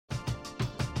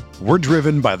We're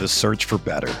driven by the search for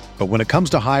better. But when it comes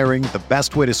to hiring, the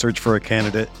best way to search for a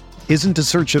candidate isn't to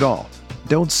search at all.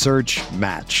 Don't search,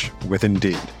 match with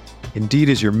Indeed. Indeed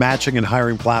is your matching and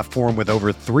hiring platform with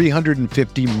over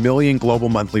 350 million global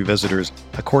monthly visitors,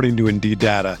 according to Indeed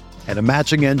data, and a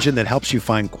matching engine that helps you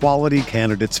find quality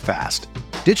candidates fast.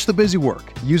 Ditch the busy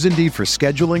work. Use Indeed for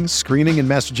scheduling, screening, and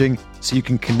messaging so you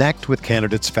can connect with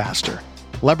candidates faster.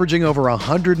 Leveraging over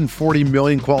 140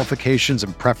 million qualifications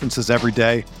and preferences every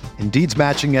day, Indeed's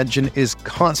matching engine is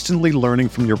constantly learning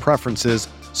from your preferences,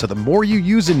 so the more you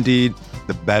use Indeed,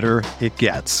 the better it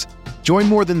gets. Join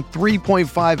more than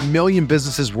 3.5 million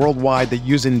businesses worldwide that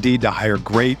use Indeed to hire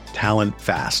great talent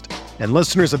fast. And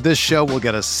listeners of this show will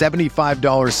get a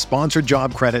 $75 sponsored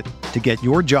job credit to get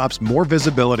your jobs more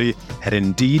visibility at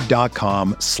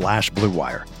Indeed.com/Blue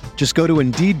Wire. Just go to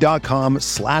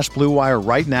Indeed.com/Blue Wire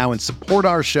right now and support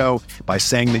our show by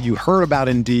saying that you heard about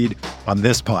Indeed on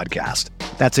this podcast.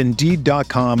 That's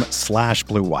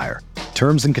Indeed.com/Blue Wire.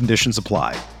 Terms and conditions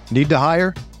apply. Need to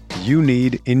hire? You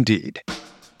need Indeed.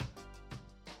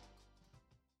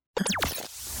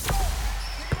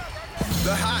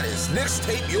 The hottest Knicks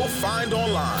tape you'll find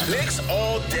online. Knicks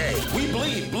all day. We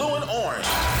bleed blue and orange.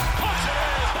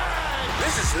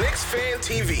 This is Knicks Fan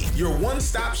TV, your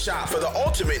one-stop shop for the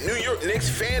ultimate New York Knicks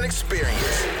fan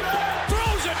experience.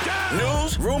 Throws it down.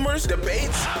 News, rumors,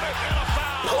 debates,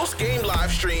 post-game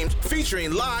live streams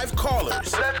featuring live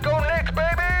callers. Let's go Knicks,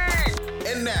 baby!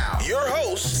 And now, your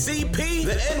host, CP,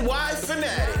 the NY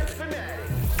Fanatic.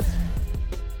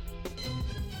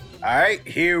 All right,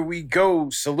 here we go.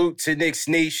 Salute to Knicks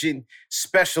Nation.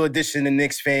 Special edition of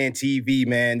Knicks Fan TV,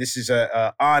 man. This is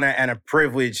an honor and a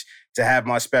privilege to have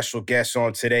my special guest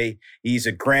on today. He's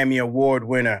a Grammy Award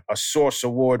winner, a Source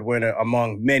Award winner,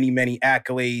 among many, many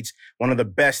accolades. One of the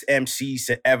best MCs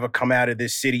to ever come out of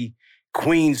this city.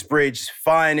 Queensbridge's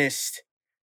finest,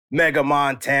 Mega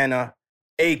Montana,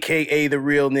 a.k.a. The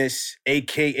Realness,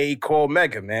 a.k.a. Call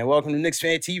Mega, man. Welcome to Knicks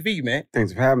Fan TV, man.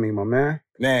 Thanks for having me, my man.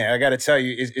 Man, I got to tell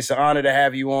you, it's an honor to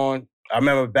have you on. I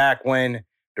remember back when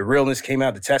The Realness came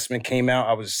out, The Testament came out.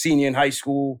 I was a senior in high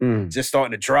school, just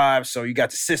starting to drive, so you got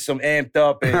the system amped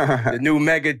up and the new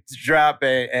Mega drop,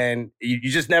 and you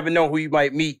just never know who you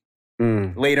might meet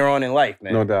later on in life,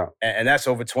 man. No doubt. And that's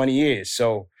over 20 years.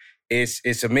 So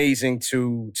it's amazing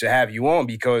to have you on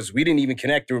because we didn't even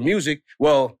connect through music.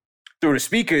 Well, through the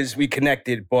speakers, we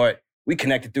connected, but we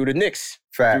connected through the Knicks.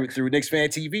 Facts. Through Knicks Fan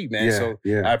TV, man. Yeah, So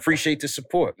yeah. I appreciate the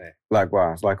support, man.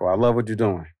 Likewise. I love what you're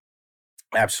doing.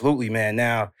 Absolutely, man.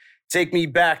 Now, take me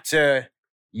back to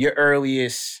your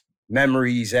earliest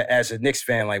memories as a Knicks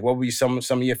fan. Like, what were some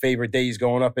of your favorite days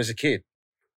growing up as a kid?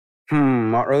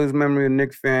 My earliest memory of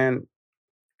Knicks fan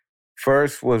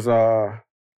first was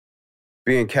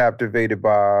being captivated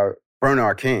by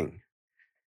Bernard King.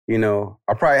 You know,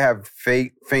 I probably have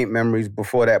faint memories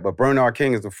before that, but Bernard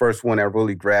King is the first one that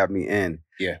really grabbed me in.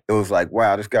 Yeah. It was like,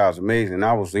 wow, this guy's amazing. And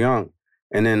I was young.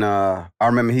 And then I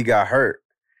remember he got hurt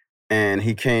and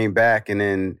he came back and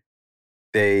then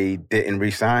they didn't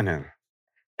re-sign him.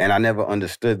 And I never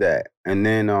understood that. And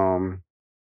then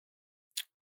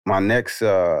my next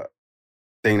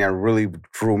thing that really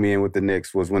drew me in with the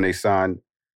Knicks was when they signed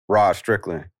Rod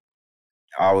Strickland.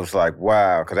 I was like,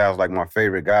 wow, because that was like my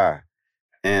favorite guy.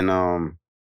 And,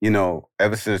 you know,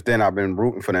 ever since then, I've been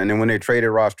rooting for them. And then when they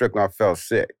traded Rod Strickland, I felt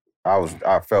sick.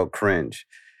 I felt cringe.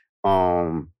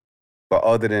 But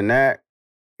other than that,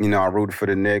 you know, I rooted for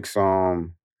the Knicks.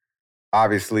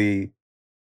 Obviously,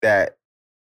 that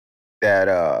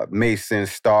Mason,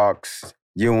 Starks,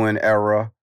 Ewing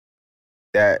era,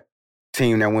 that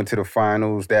team that went to the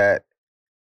finals, that,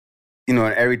 you know,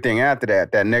 and everything after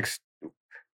that,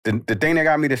 the thing that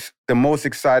got me the most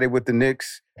excited with the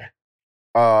Knicks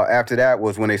after that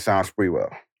was when they signed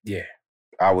Sprewell. Yeah.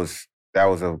 That was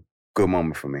a good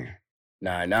moment for me.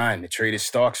 9-9, they traded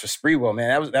Starks for Sprewell,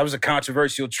 man. That was a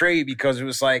controversial trade because it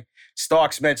was like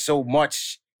Starks meant so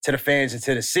much to the fans and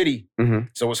to the city. Mm-hmm.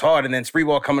 So it was hard. And then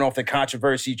Sprewell coming off the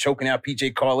controversy, choking out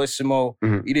PJ Carlesimo.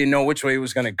 Mm-hmm. You didn't know which way it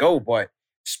was going to go, but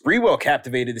Sprewell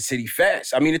captivated the city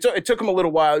fast. I mean, it took him a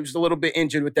little while. He was a little bit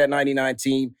injured with that 99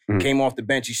 team. Mm-hmm. Came Came off the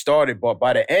bench, he started, but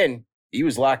by the end, he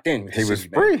was locked in. He was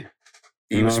free.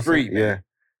 He was free, man. Yeah.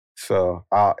 So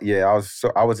I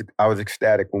was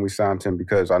ecstatic when we signed him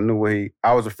because I knew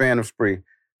I was a fan of Spree,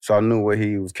 so I knew what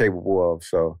he was capable of.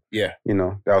 So yeah, you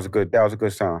know, that was a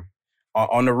good sign.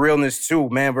 On The Realness too,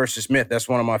 Man vs. Myth, that's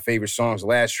one of my favorite songs. The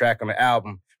last track on the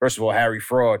album. First of all, Harry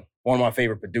Fraud, one of my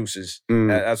favorite producers.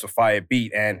 That's a fire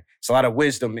beat, and it's a lot of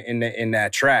wisdom in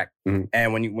that track. Mm-hmm.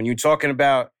 And when you're talking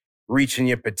about reaching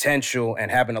your potential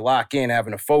and having to lock in,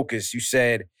 having to focus, you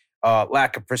said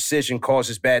lack of precision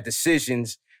causes bad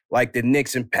decisions. like the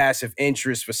Knicks in passive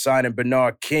interest for signing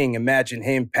Bernard King. Imagine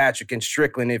him, Patrick, and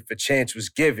Strickland if a chance was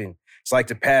given. It's like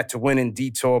the path to winning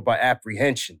detoured by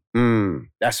apprehension.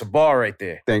 That's a bar right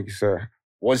there. Thank you, sir.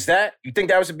 Was that? You think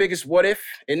that was the biggest what if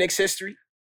in Knicks history?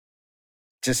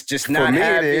 Just not For me,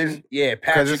 having, it is,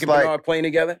 Patrick and Bernard playing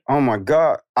together? Oh, my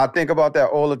God. I think about that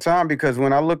all the time because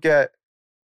when I look at,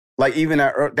 like, even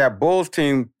that Bulls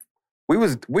team, there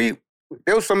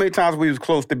was so many times we was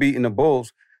close to beating the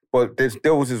Bulls, but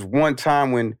there was this one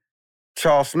time when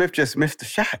Charles Smith just missed a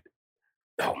shot.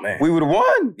 Oh, man. We would have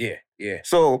won. Yeah.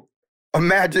 So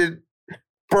imagine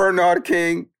Bernard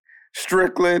King,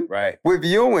 Strickland with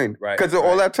Ewing. Because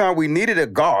all that time we needed a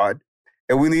guard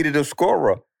and we needed a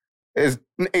scorer. There's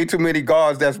ain't too many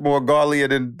guards that's more godlier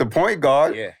than the point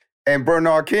guard. Yeah. And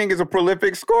Bernard King is a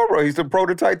prolific scorer. He's the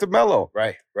prototype to Melo.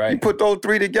 Right. You put those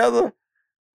three together,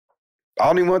 I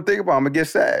don't even want to think about it. I'm going to get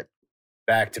sad.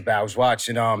 Back to back. I was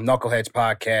watching Knuckleheads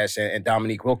podcast and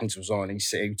Dominique Wilkins was on. And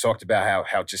he talked about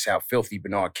how filthy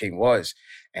Bernard King was.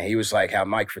 And he was like how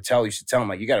Mike Fratello used to tell him,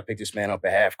 like, you got to pick this man up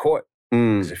at half court.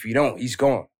 Because if you don't, he's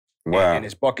gone. Wow. And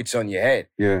his buckets on your head.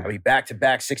 Yeah. I mean,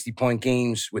 back-to-back 60-point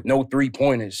games with no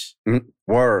three-pointers.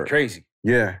 Word. Crazy.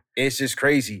 Yeah. It's just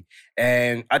crazy.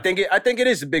 And I think it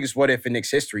is the biggest what-if in Knicks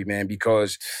history, man,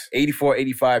 because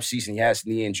 84-85 season, he has a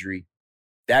knee injury.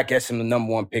 That gets him the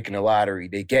number one pick in the lottery.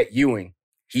 They get Ewing.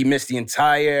 He missed the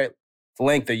entire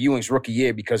length of Ewing's rookie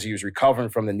year because he was recovering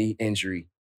from the knee injury.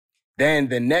 Then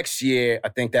the next year, I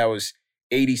think that was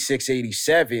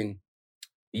 86-87,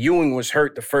 Ewing was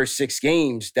hurt the first 6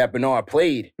 games that Bernard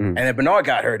played, and then Bernard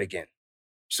got hurt again.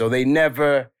 So they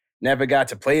never got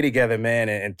to play together, man.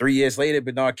 And 3 years later,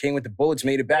 Bernard King with the Bullets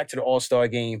made it back to the All-Star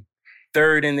game,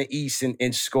 3rd in the East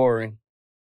in scoring.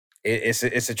 It's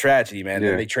a tragedy, man.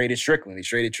 Yeah. Then they traded Strickland. They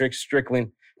traded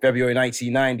Strickland February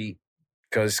 1990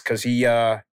 because he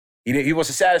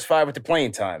wasn't satisfied with the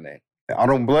playing time, man. I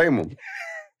don't blame him.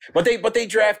 But they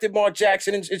drafted Mark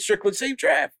Jackson in Strickland's same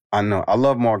draft. I know. I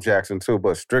love Mark Jackson too,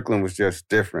 but Strickland was just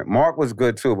different. Mark was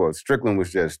good too, but Strickland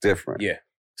was just different. Yeah.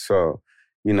 So,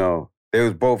 they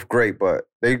was both great, but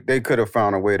they could have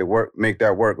found a way to make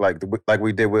that work like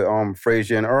we did with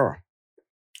Frazier and Earl.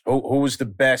 Who was the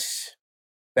best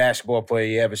basketball player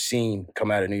you ever seen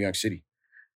come out of New York City?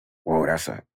 Whoa, that's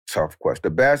a tough question.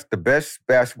 The best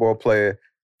basketball player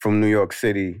from New York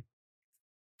City,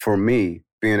 for me,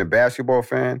 being a basketball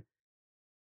fan,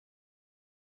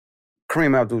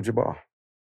 Kareem Abdul-Jabbar.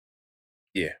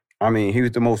 Yeah. I mean, he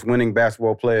was the most winning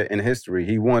basketball player in history.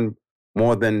 He won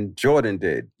more than Jordan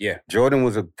did. Yeah. Jordan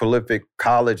was a prolific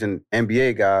college and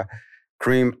NBA guy.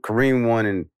 Kareem won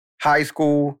in high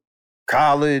school,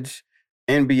 college,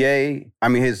 NBA. I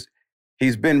mean,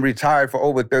 he's been retired for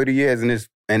over 30 years, and his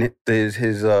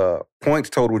points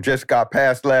total just got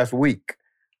passed last week.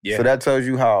 Yeah. So that tells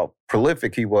you how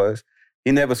prolific he was.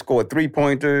 He never scored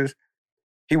 3-pointers.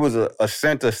 He was a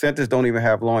center. Centers don't even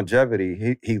have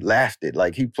longevity. He lasted.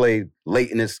 Like, he played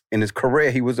late in his career.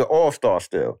 He was an all-star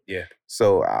still. Yeah.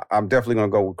 So I'm definitely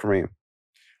going to go with Kareem.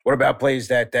 What about players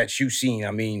that you've seen?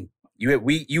 I mean,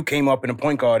 you came up in the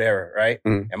point guard era, right?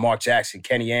 Mm-hmm. And Mark Jackson,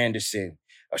 Kenny Anderson,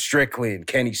 Strickland,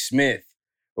 Kenny Smith.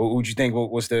 Who would you think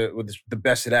was the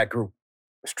best of that group?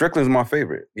 Strickland's my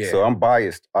favorite. Yeah. So I'm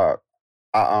biased. I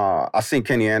seen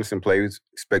Kenny Anderson play. He was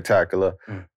spectacular.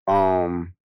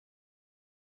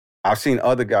 I've seen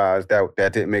other guys that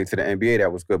didn't make it to the NBA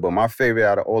that was good, but my favorite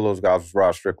out of all those guys was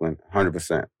Rod Strickland,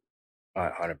 100%.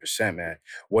 100%, man.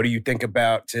 What do you think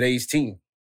about today's team?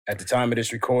 At the time of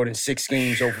this recording, 6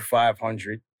 games over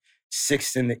 500,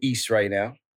 6th in the East right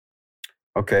now.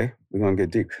 Okay, we're going to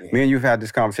get deep. Yeah. Me and you've had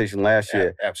this conversation last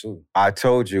year. Absolutely. I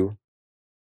told you,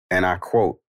 and I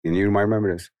quote, and you might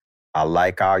remember this, I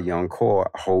like our young core.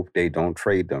 I hope they don't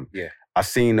trade them. Yeah. I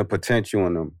seen the potential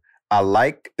in them. I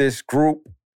like this group.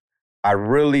 I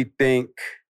really think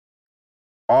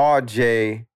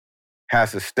RJ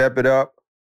has to step it up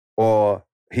or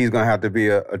he's going to have to be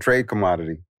a trade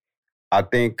commodity. I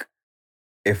think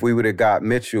if we would have got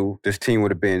Mitchell, this team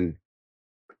would have been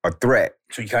a threat.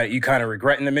 So you kind of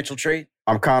regretting the Mitchell trade?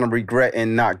 I'm kind of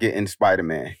regretting not getting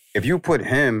Spider-Man. If you put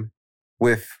him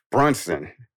with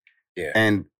Brunson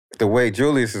and the way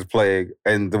Julius is playing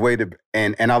and the way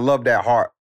and I love that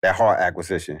Hart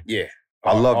acquisition. Yeah.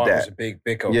 I love that. Was a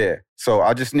big coach. Yeah. So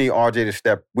I just need RJ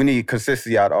to we need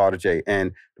consistency out of RJ.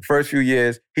 And the first few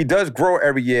years, he does grow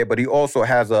every year, but he also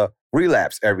has a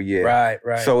relapse every year. Right.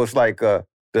 So it's like the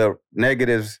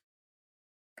negatives,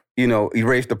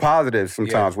 erase the positives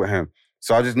sometimes with him.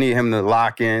 So I just need him to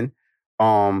lock in.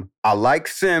 I like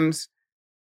Sims.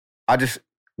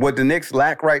 What the Knicks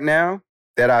lack right now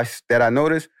that I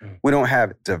noticed, we don't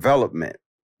have development.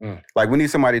 Like, we need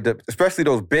somebody to, especially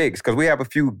those bigs, because we have a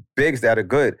few bigs that are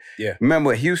good. Yeah.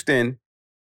 Remember, Houston,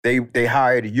 they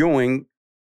hired Ewing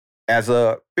as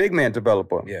a big man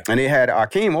developer. Yeah. And they had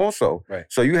Akeem also. Right.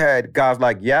 So you had guys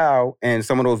like Yao and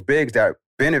some of those bigs that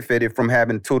benefited from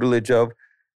having tutelage of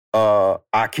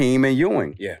Akeem and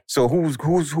Ewing. Yeah. So who's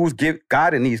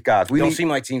guiding these guys? We don't seem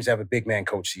like teams have a big man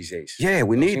coach these days. Yeah,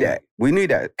 we need that. We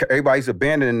need that. Everybody's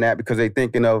abandoning that because they're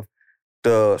thinking of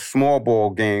the small ball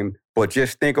game, but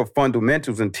just think of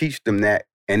fundamentals and teach them that,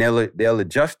 and they'll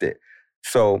adjust it.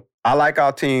 So I like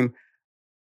our team.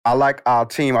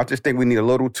 I just think we need a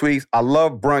little tweaks. I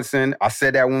love Brunson. I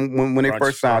said that when they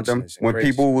first signed him, when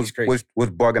people was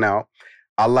bugging out.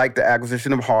 I like the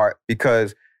acquisition of Hart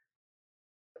because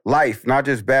life, not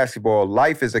just basketball,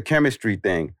 life is a chemistry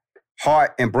thing.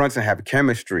 Hart and Brunson have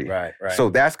chemistry. Right. So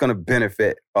that's going to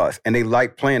benefit us. And they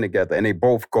like playing together, and they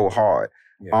both go hard.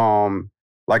 Yeah.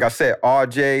 Like I said,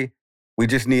 RJ, we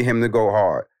just need him to go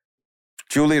hard.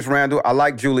 Julius Randle, I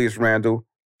like Julius Randle.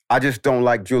 I just don't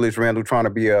like Julius Randle trying to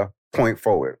be a point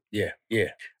forward. Yeah.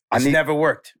 It's never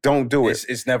worked. Don't do it.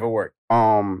 It's never worked.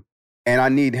 And I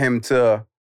need him to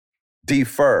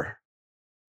defer.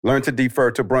 Learn to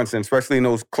defer to Brunson, especially in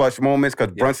those clutch moments,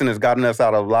 because Brunson has gotten us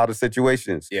out of a lot of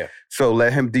situations. Yeah. So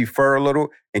let him defer a little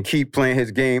and keep playing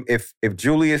his game. If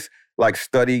Julius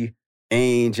study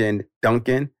Ainge and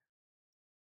Duncan,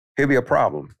 he'll be a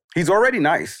problem. He's already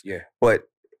nice. Yeah. But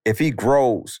if he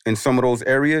grows in some of those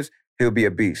areas, he'll be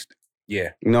a beast. Yeah.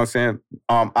 You know what I'm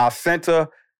saying? Our center.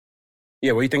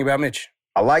 Yeah, what do you think about Mitch?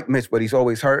 I like Mitch, but he's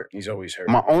always hurt.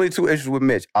 My only two issues with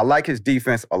Mitch, I like his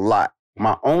defense a lot.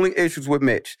 My only issues with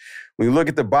Mitch, when you look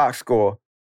at the box score,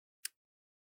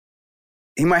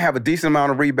 he might have a decent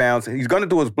amount of rebounds. He's going to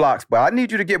do his blocks, but I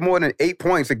need you to get more than 8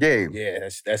 points a game. Yeah,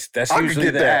 that's usually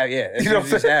the average. Yeah, that's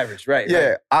usually the average, right? Yeah,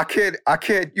 right. I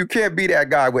can't. You can't be that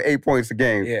guy with 8 points a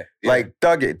game. Yeah. Like,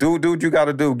 Doug it, dude. You got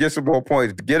to get some more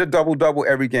points. Get a double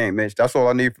every game, Mitch. That's all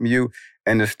I need from you,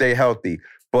 and to stay healthy.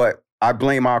 But I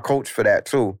blame our coach for that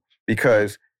too,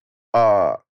 because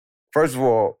first of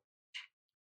all,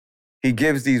 he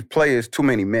gives these players too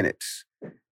many minutes.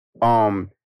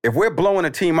 If we're blowing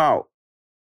a team out,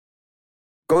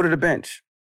 go to the bench.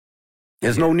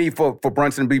 There's no need for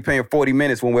Brunson to be playing 40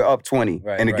 minutes when we're up 20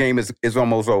 and the game is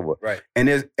almost over. Right. And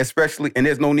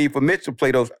there's no need for Mitch to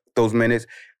play those minutes.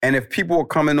 And if people are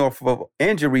coming off of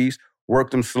injuries, work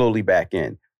them slowly back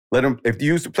in. Let him, if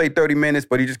you used to play 30 minutes,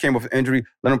 but he just came off an injury,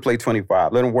 let him play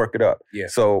 25. Let him work it up. Yeah.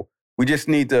 So we just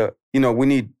need to, we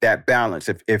need that balance.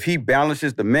 If he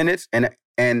balances the minutes,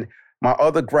 and my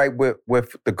other gripe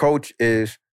with the coach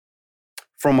is,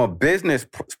 from a business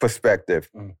perspective,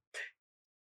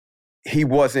 you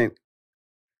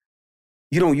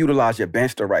don't utilize your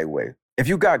bench the right way. If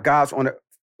you got guys on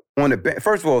the bench,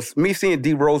 first of all, me seeing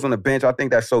D Rose on the bench, I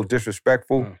think that's so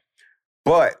disrespectful.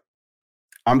 But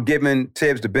I'm giving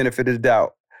Tibbs the benefit of the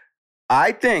doubt.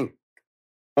 I think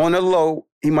on the low,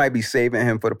 he might be saving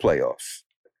him for the playoffs.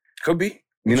 Could be.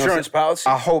 Insurance policy.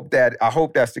 I hope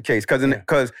that's the case.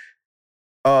 Because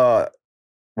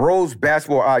Rose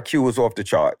basketball IQ is off the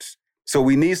charts. So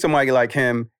we need somebody like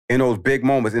him in those big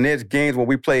moments. And there's games when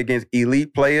we play against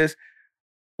elite players.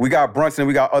 We got Brunson,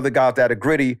 we got other guys that are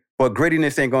gritty, but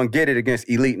grittiness ain't gonna get it against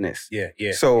eliteness.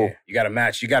 Yeah. So you gotta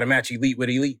match elite with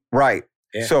elite. Right.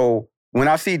 Yeah. So when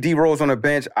I see D Rose on the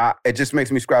bench, it just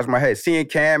makes me scratch my head. Seeing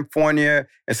Cam, Fournier,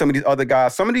 and some of these other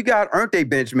guys, some of these guys earned their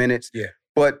bench minutes. Yeah.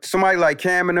 But somebody like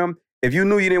Cam and them, if you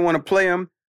knew you didn't want to play him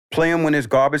when it's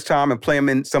garbage time, and play him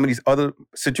in some of these other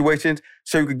situations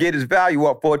so you could get his value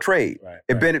up for a trade.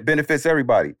 It benefits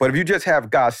everybody. But if you just have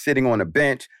guys sitting on the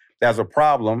bench, that's a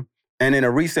problem. And in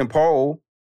a recent poll,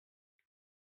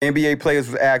 NBA players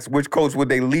was asked which coach would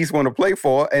they least want to play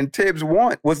for, and Tibbs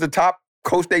was the top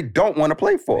coach they don't want to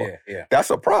play for. Yeah. That's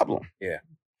a problem.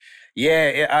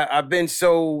 Yeah, I've been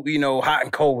so, hot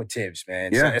and cold with Tibbs,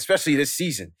 man. Yeah. So, especially this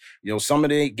season. Some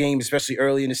of the games, especially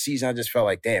early in the season, I just felt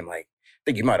like, damn, I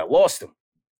think you might have lost them.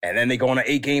 And then they go on an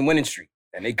 8-game winning streak.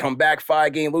 And they come back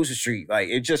 5-game losing streak.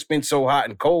 It's just been so hot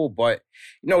and cold. But,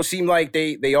 it seemed like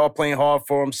they are playing hard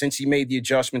for him since he made the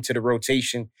adjustment to the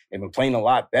rotation. They've been playing a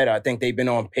lot better. I think they've been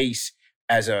on pace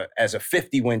as a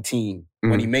 50-win team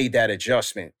when he made that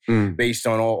adjustment based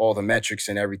on all the metrics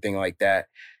and everything like that.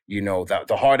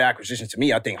 The Hart acquisition, to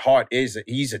me, I think Hart he's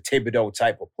a Thibodeau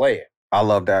type of player. I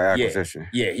love that acquisition.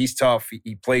 Yeah, he's tough.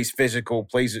 He plays physical,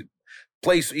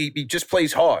 he just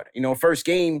plays hard. First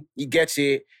game, he gets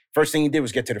it. First thing he did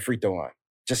was get to the free throw line.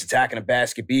 just attacking the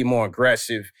basket, being more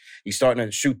aggressive. He's starting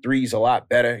to shoot threes a lot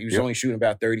better. He was only shooting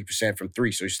about 30% from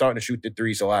three, so he's starting to shoot the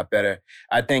threes a lot better.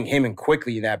 I think him and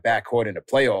Quickley in that backcourt in the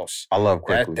playoffs. I love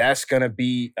Quickley. That's going to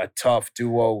be a tough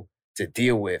duo to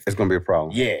deal with. It's going to be a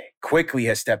problem. Yeah, Quickley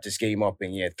has stepped his game up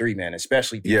in year 3, man,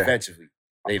 especially defensively.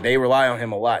 They rely on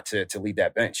him a lot to lead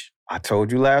that bench. I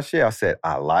told you last year, I said,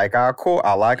 I like our core.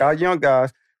 I like our young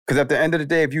guys. Because at the end of the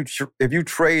day, if you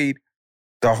trade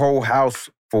the whole house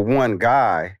for one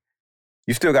guy,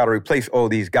 you still got to replace all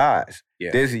these guys.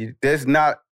 Yeah. There's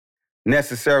not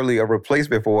necessarily a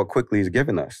replacement for what Quickley is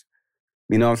giving us.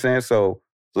 You know what I'm saying? So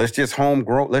let's just home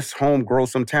grow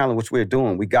some talent, which we're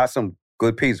doing. We got some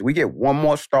good pieces. We get one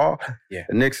more star, the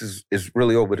Knicks is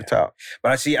really over the top.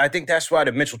 But I think that's why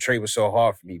the Mitchell trade was so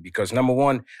hard for me, because number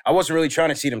one, I wasn't really trying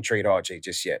to see them trade RJ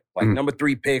just yet. Like number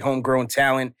 3 pick, homegrown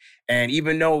talent. And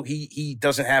even though he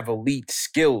doesn't have elite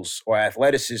skills or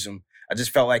athleticism, I just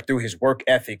felt like through his work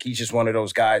ethic, he's just one of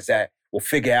those guys that will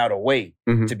figure out a way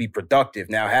to be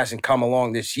productive. Now, it hasn't come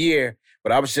along this year,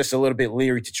 but I was just a little bit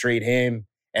leery to trade him.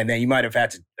 And then you might have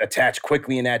had to attach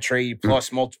Quickley in that trade,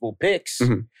 plus multiple picks.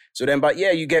 So then,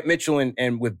 you get Mitchell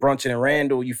and with Brunson and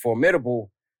Randall, you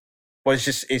formidable. But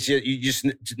you're just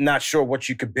not sure what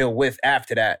you could build with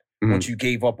after that once you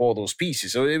gave up all those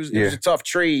pieces. So it was a tough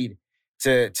trade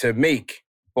to make.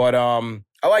 But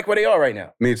I like where they are right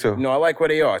now. Me too. I like where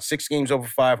they are. 6 games over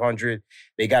 500.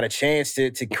 They got a chance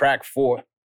to crack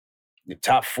the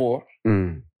top 4.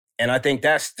 And I think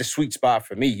that's the sweet spot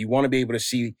for me. You want to be able to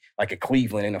see like a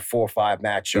Cleveland in a 4-5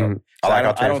 matchup. So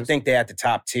I don't think they're at the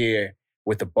top tier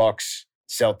with the Bucks,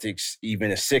 Celtics, even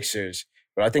the Sixers.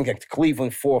 But I think that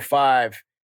Cleveland 4-5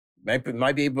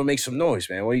 might be able to make some noise,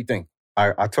 man. What do you think?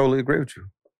 I totally agree with you.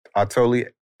 I totally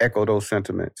echo those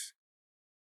sentiments.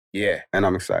 Yeah. And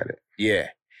I'm excited. Yeah.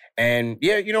 And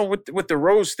with the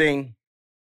Rose thing,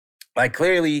 like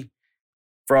clearly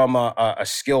from a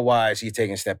skill-wise, he's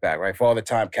taking a step back, right? Father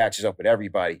Time catches up with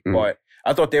everybody. But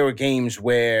I thought there were games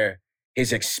where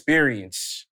his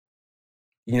experience,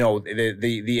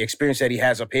 the experience that he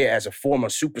has up here as a former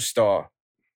superstar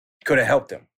could have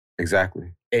helped him.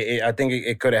 Exactly. I think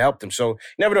it could have helped him. So, you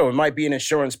never know. It might be an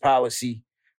insurance policy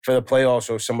for the playoffs,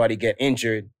 or if somebody get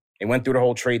injured. They went through the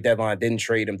whole trade deadline, didn't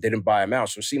trade him, didn't buy him out.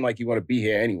 So it seemed like you want to be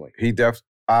here anyway.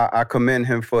 I commend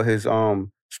him for his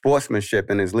sportsmanship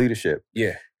and his leadership.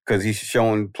 Yeah. Because he's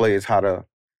showing players how to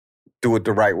do it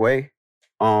the right way.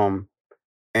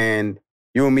 And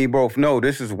you and me both know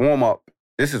this is warm-up.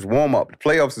 This is warm-up. The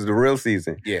playoffs is the real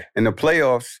season. Yeah. And the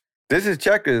playoffs, this is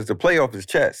checkers. The playoff is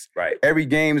chess. Right. Every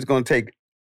game is going to take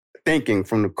thinking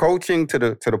from the coaching to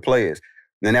the players.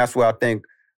 And that's where I think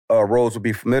Rose will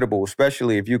be formidable,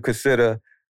 especially if you consider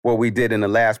what we did in the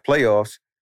last playoffs.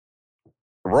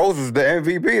 Rose was the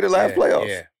MVP of the last playoffs.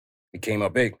 Yeah. He came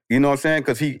up big. You know what I'm saying?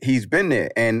 Because he's been there,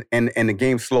 and the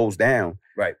game slows down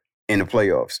right in the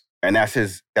playoffs, and that's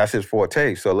his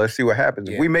forte. So let's see what happens.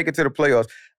 If we make it to the playoffs,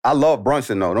 I love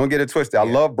Brunson though. Don't get it twisted. I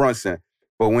love Brunson,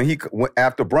 but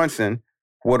after Brunson,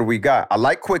 what do we got? I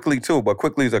like Quickley too, but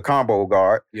Quickley's a combo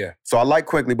guard. Yeah. So I like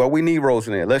Quickley, but we need Rose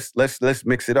in there. Let's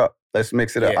mix it up. Let's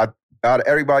mix it up. Out of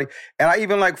everybody, and I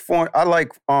even like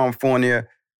Fournier.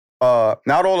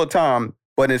 Not all the time,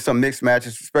 but in some mixed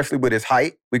matches, especially with his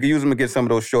height, we could use him against some of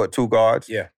those short 2 guards.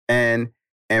 Yeah. And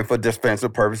for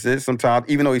defensive purposes, sometimes,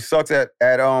 even though he sucks at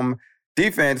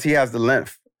defense, he has the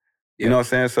length. You know what I'm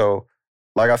saying? So,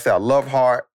 like I said, I love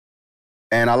Hart,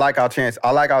 and I like our chance.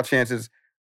 I like our chances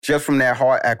just from that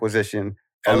Hart acquisition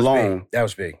alone. That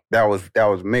was big. That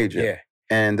was major. Yeah.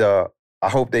 And I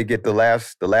hope they get the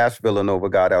last Villanova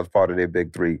guy that was part of their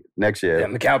big 3 next year. Yeah,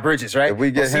 Mikal Bridges, right? If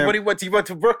we get him, when he went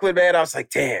to Brooklyn, man, I was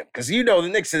like, damn, because the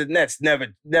Knicks and the Nets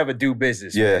never do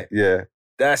business. Yeah, man.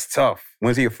 That's tough.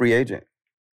 When's he a free agent?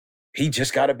 He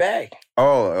just got a bag.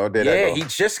 Oh, did I go? Yeah, he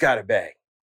just got a bag.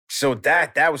 So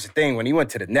that was the thing. When he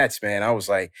went to the Nets, man, I was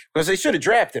like, because they should have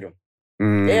drafted him.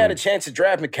 They had a chance to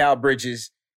draft Mikal Bridges.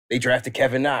 They drafted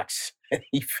Kevin Knox.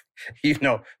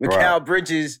 Mikal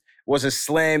Bridges was a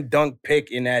slam dunk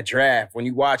pick in that draft. When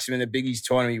you watch him in the Big East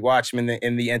tournament, you watch him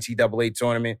in the NCAA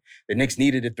tournament. The Knicks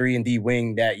needed a 3-and-D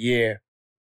wing that year.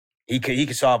 He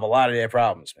could solve a lot of their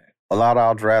problems, man. A lot of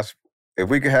our drafts.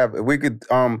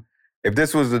 If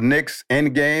this was the Knicks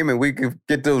end game and we could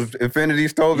get those Infinity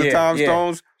Stones and Time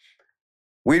Stones,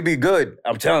 we'd be good.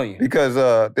 I'm telling you. Because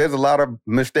there's a lot of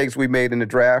mistakes we made in the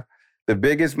draft. The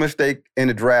biggest mistake in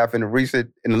the draft in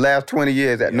the last 20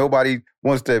 years that nobody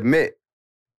wants to admit,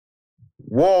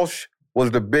 Walsh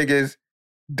was the biggest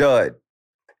dud.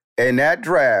 In that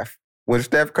draft, when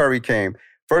Steph Curry came,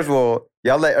 first of all,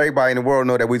 Y'all let everybody in the world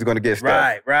know that we was going to get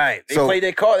Steph. Right. They played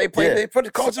their card. They put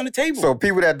the cards on the table. So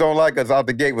people that don't like us out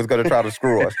the gate was going to try to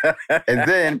screw us. And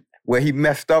then where he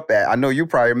messed up at, I know you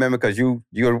probably remember because you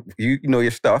know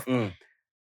your stuff.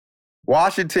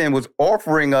 Washington was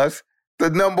offering us the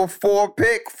number 4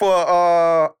 pick for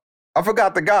I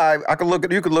forgot the guy.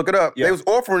 You could look it up. Yeah. They was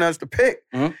offering us the pick.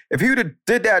 If he would have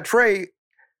did that trade,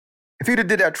 we'd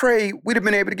have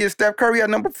been able to get Steph Curry at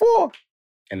number 4.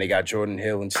 And they got Jordan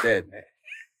Hill instead, man.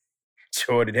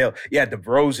 Jordan Hill. Yeah,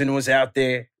 DeRozan was out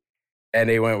there, and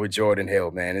they went with Jordan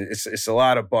Hill, man. It's a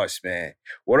lot of bust, man.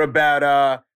 What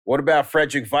about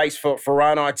Frederick Weiss for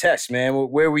Ron Artest, man?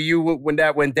 Where were you when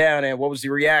that went down, and what was the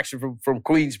reaction from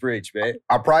Queensbridge, man?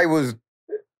 I probably was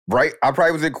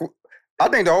I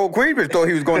think the whole Queensbridge thought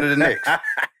he was going to the Knicks.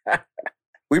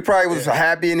 We probably was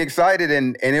happy and excited,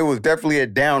 and it was definitely a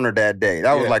downer that day.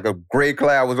 That was like a gray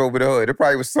cloud was over the hood. It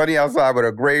probably was sunny outside, but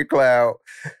a gray cloud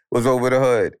was over the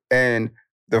hood. And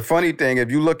the funny thing,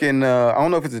 if you look in, I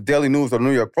don't know if it's the Daily News or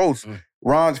New York Post,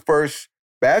 Ron's first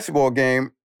basketball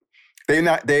game,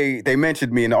 they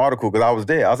mentioned me in the article because I was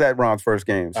there. I was at Ron's first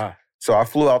games. So I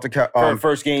flew out to...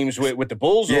 first games with the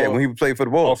Bulls? Yeah, when he played for the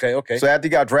Bulls. Okay. So after he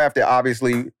got drafted,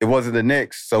 obviously, it wasn't the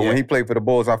Knicks. So when he played for the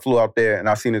Bulls, I flew out there and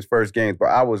I seen his first games. But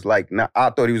I was like,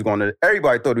 I thought he was going to...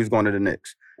 Everybody thought he was going to the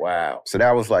Knicks. Wow. So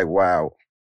that was like, wow.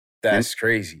 That's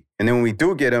crazy. And then when we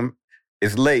do get him,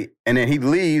 it's late. And then he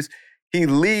leaves.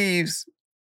 Because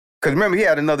remember, he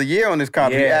had another year on his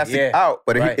contract. He asked him out.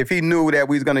 But if he knew that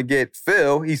we was going to get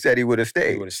Phil, he said he would have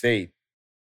stayed. He would have stayed.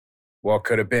 Well,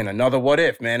 could have been another what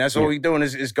if, man. That's what we're doing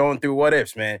is going through what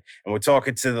ifs, man. And we're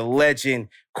talking to the legend,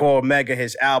 Cormega.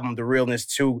 His album, The Realness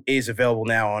 2, is available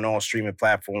now on all streaming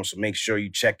platforms, so make sure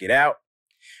you check it out.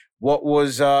 What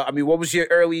was your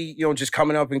early, just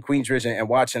coming up in Queensbridge and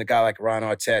watching a guy like Ron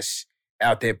Artest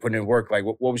out there putting in work? Like,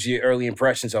 what was your early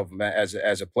impressions of him as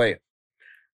a player?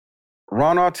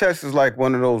 Ron Artest is like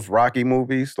one of those Rocky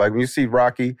movies. Like, when you see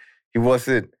Rocky, he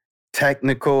wasn't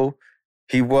technical.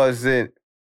 He wasn't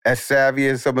as savvy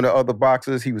as some of the other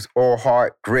boxers. He was all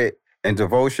heart, grit, and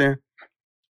devotion.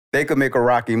 They could make a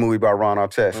Rocky movie by Ron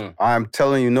Artest. I'm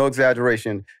telling you, no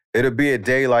exaggeration. It'll be a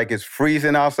day like it's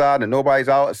freezing outside and nobody's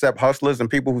out except hustlers and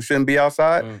people who shouldn't be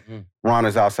outside. Ron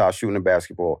is outside shooting a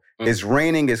basketball. It's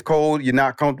raining, it's cold, you're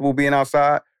not comfortable being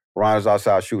outside. Ron is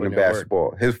outside shooting a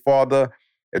basketball. His father,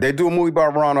 if they do a movie by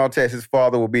Ron Artest, his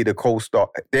father will be the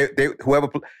co-star.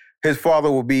 His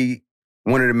father will be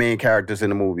one of the main characters in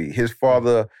the movie. His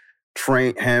father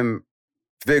trained him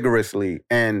vigorously.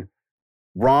 And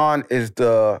Ron is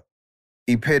the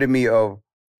epitome of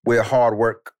where hard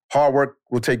work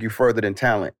will take you further than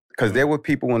talent. Because there were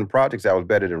people in the projects that was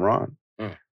better than Ron.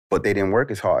 But they didn't work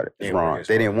as hard as Ron.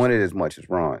 They didn't want it as much as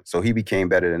Ron. So he became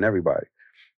better than everybody.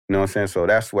 You know what I'm saying? So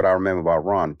that's what I remember about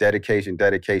Ron. Dedication,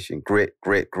 grit.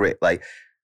 Like,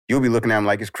 you'll be looking at him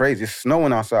like it's crazy. It's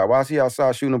snowing outside. Why is he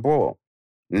outside shooting a ball?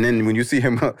 And then when you see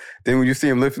him,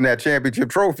 lifting that championship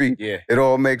trophy, it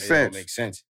all makes sense. It all makes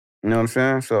sense. You know what I'm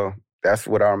saying? So that's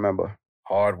what I remember.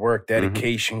 Hard work,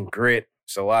 dedication, grit.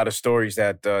 It's a lot of stories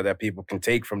that people can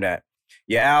take from that.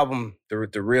 Your album,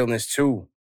 The Realness 2,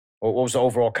 what was the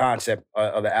overall concept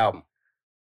of the album?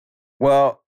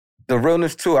 Well, The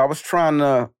Realness 2,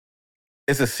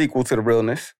 it's a sequel to The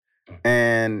Realness.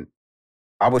 And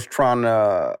I was trying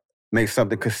to make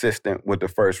something consistent with the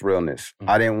first Realness.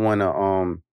 I didn't want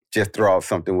to just throw out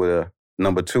something with a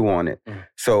number 2 on it.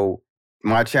 So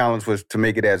my challenge was to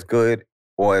make it as good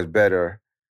or as better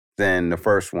than the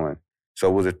first one. So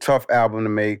it was a tough album to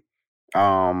make.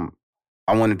 I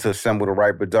wanted to assemble the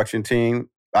right production team.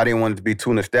 I didn't want it to be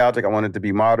too nostalgic. I wanted it to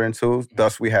be modern too.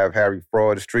 Thus, we have Harry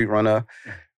Fraud, the Street Runner.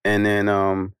 And then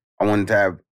I wanted to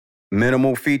have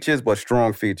minimal features, but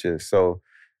strong features. So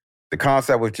the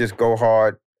concept was just go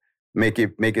hard, make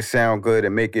it sound good,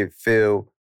 and make it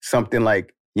feel something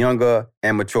like younger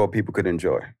and mature people could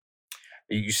enjoy.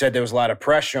 You said there was a lot of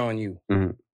pressure on you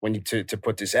when you to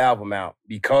put this album out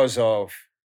because of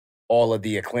all of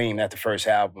the acclaim that the first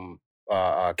album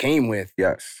came with.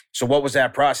 Yes. So what was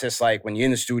that process like when you're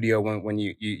in the studio, when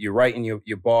you're writing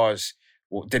your bars?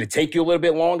 Did it take you a little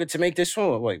bit longer to make this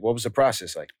one? Like, what was the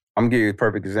process like? I'm going to give you a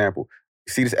perfect example.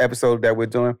 You see this episode that we're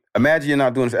doing? Imagine you're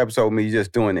not doing this episode with me, you're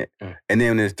just doing it. And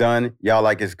then when it's done, y'all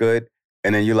like it's good.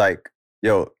 And then you're like,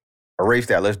 yo, erase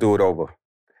that, let's do it over.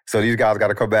 So these guys got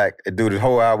to come back and do this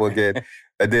whole album again.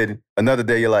 And then another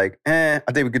day you're like, I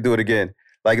think we could do it again.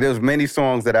 Like, there's many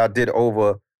songs that I did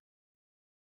over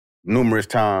numerous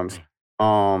times.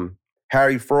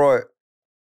 Harry Fraud,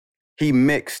 he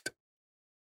mixed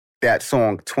that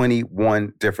song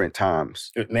 21 different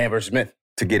times. Man vs. Myth.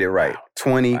 to get it right.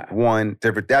 21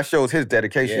 different. That shows his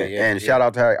dedication. And shout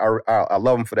out to her. I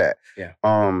love him for that. Yeah.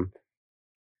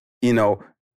 You know,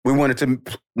 we wanted to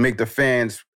make the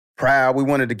fans proud. We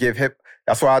wanted to give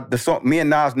that's why the song, me and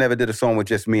Nas never did a song with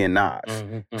just me and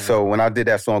Nas. So when I did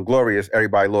that song, Glorious,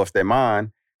 everybody lost their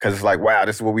mind because it's like, wow,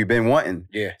 this is what we've been wanting.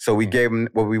 Yeah. So we gave them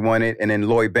what we wanted. And then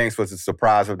Lloyd Banks was the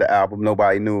surprise of the album.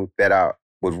 Nobody knew that I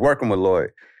was working with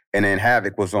Lloyd. And then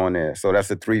Havoc was on there. So that's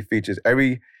the 3 features.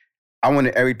 I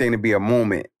wanted everything to be a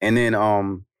moment. And then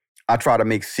I try to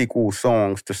make sequel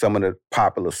songs to some of the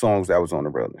popular songs that was on the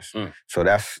Realness. So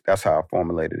that's how I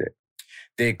formulated it.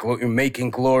 Making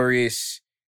Glorious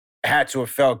had to have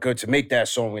felt good to make that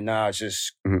song with Nas,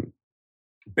 just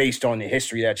based on the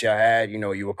history that y'all had. You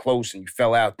know, you were close and you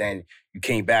fell out, then you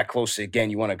came back closer again.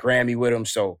 You won a Grammy with him,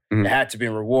 so it had to be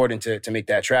rewarding to make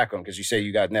that track on, because you say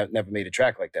you guys never made a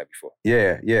track like that before.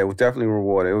 Yeah, it was definitely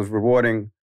rewarding. It was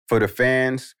rewarding for the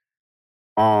fans,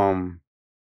 and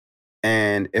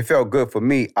it felt good for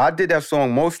me. I did that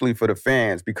song mostly for the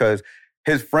fans because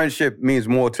his friendship means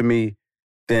more to me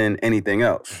than anything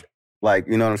else. Like,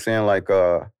 you know what I'm saying? Like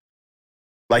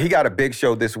he got a big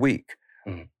show this week.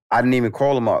 I didn't even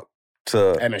call him up to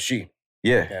MSG.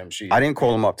 Yeah. MSG. I didn't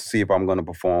call him up to see if I'm going to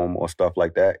perform or stuff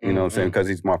like that. You know what I'm saying? Because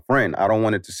he's my friend. I don't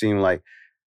want it to seem like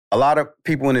a lot of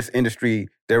people in this industry,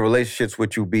 their relationships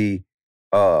with you be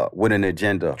with an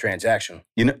agenda. Transactional.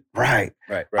 You know, right.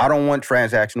 I don't want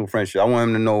transactional friendship. I want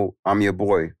him to know I'm your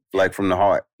boy, like from the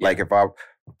heart. Yeah. Like if I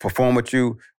perform with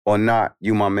you or not,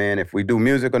 you my man. If we do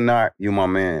music or not, you my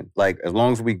man. Like as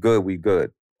long as we good, we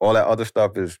good. All that other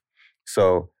stuff is,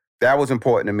 so that was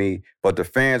important to me. But the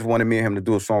fans wanted me and him to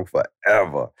do a song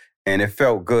forever. And it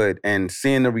felt good. And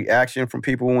seeing the reaction from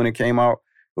people when it came out,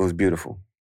 it was beautiful.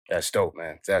 That's dope,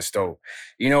 man. That's dope.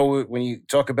 You know, when you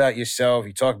talk about yourself,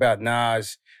 you talk about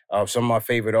Nas, some of my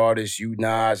favorite artists, you,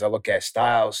 Nas, I look at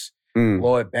Styles,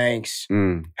 Lloyd Banks.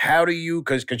 How do you,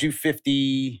 because you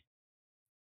 50,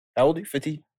 how old are you,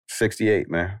 50? 68,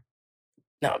 man.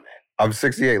 No, man. I'm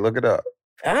 68, look it up.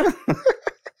 Huh?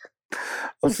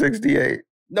 I'm 68.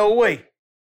 No way.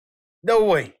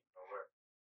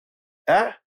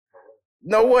 Huh?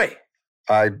 No way.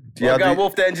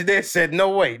 Wolf the engineer said no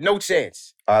way, no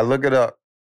chance. Look it up.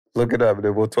 Look it up, and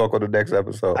then we'll talk on the next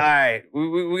episode. All right,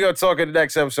 we're gonna talk in the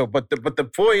next episode. But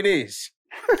the point is,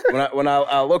 when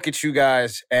I look at you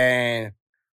guys and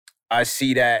I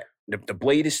see that the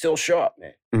blade is still sharp,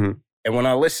 man. And when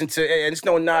I listen to, and it's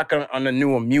no knock on the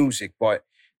newer music, but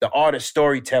the art of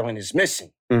storytelling is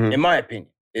missing, in my opinion.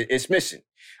 It's missing.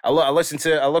 I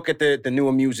look at the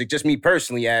newer music, just me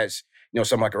personally, as you know,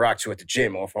 something I can rock to at the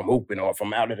gym, or if I'm hooping, or if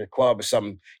I'm out at the club or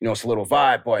something, you know, it's a little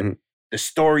vibe, but the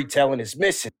storytelling is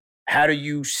missing. How do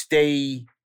you stay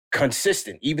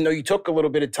consistent? Even though you took a little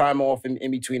bit of time off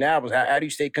in between albums, how do you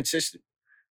stay consistent?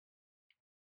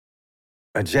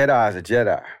 A Jedi is a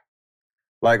Jedi.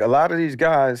 Like, a lot of these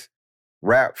guys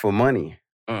rap for money.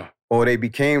 Or they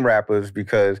became rappers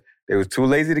because they was too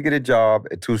lazy to get a job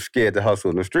and too scared to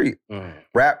hustle in the street.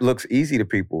 Rap looks easy to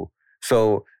people.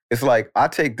 So it's like, I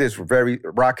take this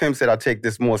Rakim said I take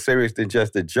this more serious than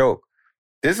just a joke.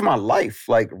 This is my life.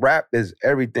 Like, rap is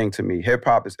everything to me. Hip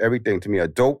hop is everything to me. A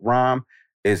dope rhyme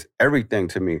is everything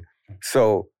to me.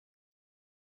 So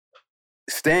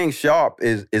staying sharp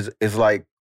is like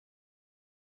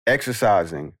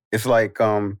exercising. It's like,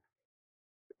 and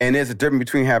there's a difference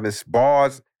between having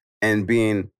bars and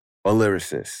being a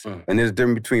lyricist. And there's a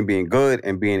difference between being good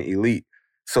and being elite.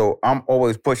 So I'm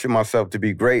always pushing myself to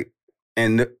be great.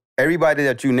 And everybody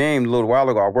that you named a little while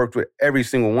ago, I worked with every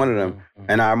single one of them,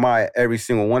 and I admire every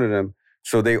single one of them.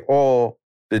 So the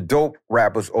dope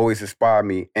rappers always inspire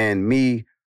me. And me,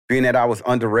 being that I was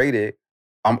underrated,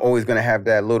 I'm always gonna have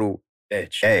that little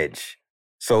edge.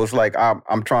 So it's like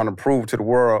I'm trying to prove to the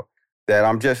world that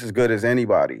I'm just as good as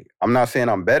anybody. I'm not saying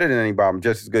I'm better than anybody, I'm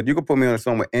just as good. You can put me on a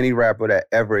song with any rapper that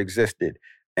ever existed,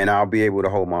 and I'll be able to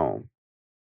hold my own.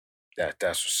 That's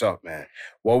what's up, man.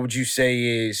 What would you say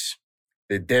is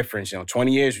the difference,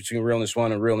 20 years between Realness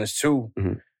 1 and Realness 2,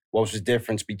 what was the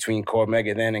difference between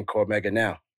Cormega then and Cormega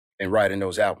now in writing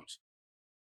those albums?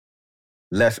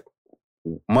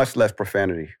 Much less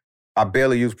profanity. I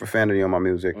barely use profanity on my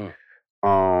music.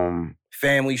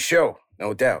 Family show,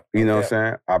 no doubt. You know what I'm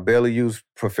saying? I barely use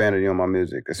profanity on my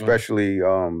music, especially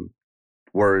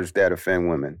words that offend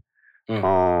women.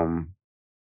 I'm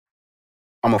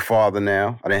a father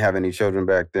now. I didn't have any children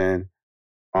back then.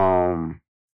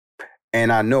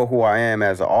 And I know who I am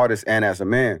as an artist and as a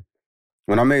man.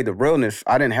 When I made The Realness,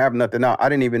 I didn't have nothing out. I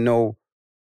didn't even know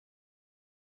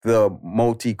the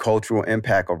multicultural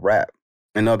impact of rap.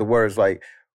 In other words, like,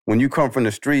 when you come from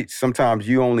the streets, sometimes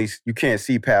you can't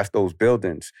see past those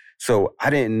buildings. So I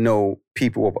didn't know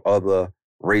people of other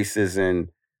races and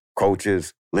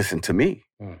cultures listen to me.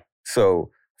 So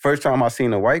first time I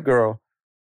seen a white girl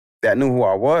that knew who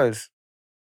I was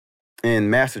in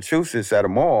Massachusetts at a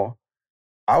mall,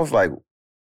 I was like,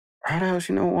 how the hell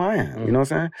she know who I am? You know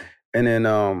what I'm saying? And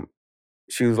then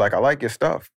she was like, I like your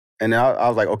stuff. And I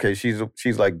was like, okay, she's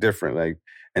like different. Like,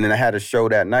 and then I had a show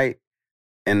that night,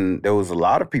 and there was a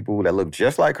lot of people that looked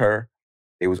just like her.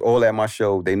 They was all at my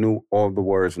show. They knew all the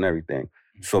words and everything.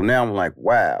 So now I'm like,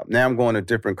 wow. Now I'm going to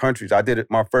different countries. I did it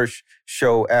my first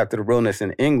show after the Realness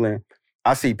in England.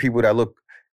 I see people that look,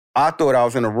 I thought I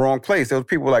was in the wrong place. There was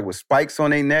people like with spikes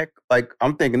on their neck. Like,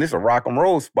 I'm thinking this is a rock and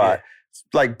roll spot.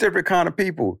 Yeah. Like different kind of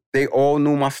people. They all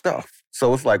knew my stuff.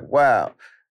 So it's like, wow.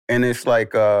 And it's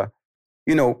like,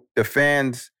 you know, the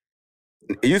fans,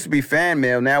 it used to be fan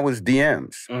mail, now it's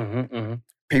DMs.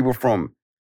 People from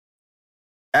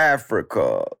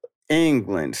Africa,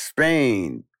 England,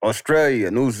 Spain, Australia,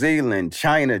 New Zealand,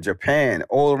 China, Japan,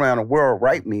 all around the world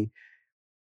write me.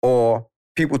 Or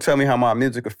people tell me how my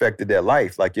music affected their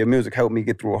life. Like, your music helped me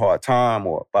get through a hard time,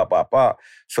 or blah, blah, blah.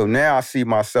 So now I see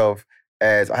myself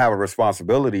as I have a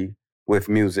responsibility with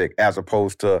music, as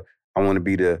opposed to I want to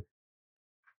be the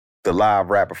live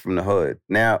rapper from the hood.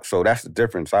 Now, so that's the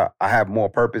difference. I have more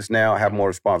purpose now. I have more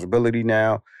responsibility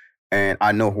now. And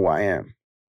I know who I am.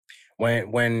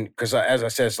 Because as I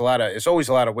said, it's always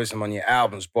a lot of wisdom on your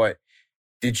albums, but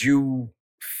did you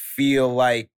feel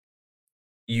like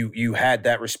you had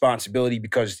that responsibility?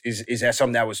 Because is that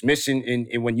something that was missing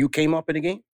in when you came up in the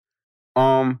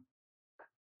game?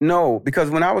 No, because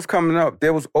when I was coming up,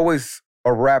 there was always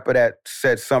a rapper that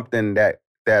said something that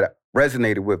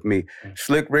resonated with me.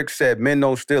 Slick Rick said, men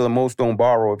don't steal and most don't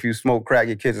borrow. If you smoke crack,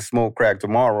 your kids will smoke crack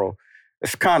tomorrow.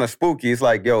 It's kind of spooky. It's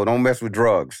like, yo, don't mess with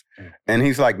drugs. And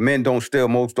he's like, men don't steal,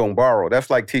 most don't borrow.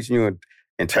 That's like teaching you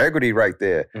integrity right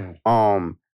there.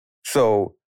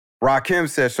 So Rakim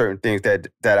said certain things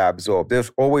that I absorbed.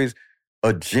 There's always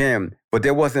a gem, but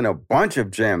there wasn't a bunch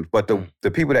of gems. But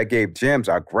the people that gave gems,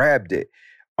 I grabbed it.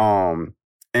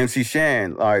 MC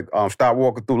Shan, like, stop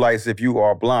walking through lights if you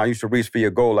are blind. You should reach for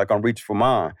your goal like I'm reaching for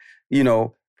mine. You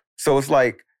know? So it's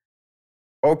like,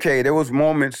 okay, there was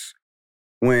moments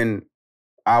when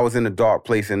I was in a dark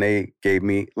place and they gave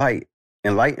me light,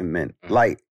 enlightenment,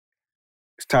 light.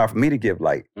 It's time for me to give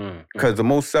light. Because the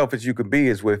most selfish you could be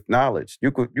is with knowledge.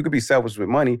 You could be selfish with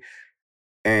money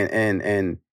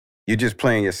and you're just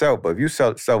playing yourself. But if you're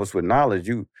selfish with knowledge,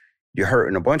 you're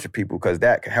hurting a bunch of people, because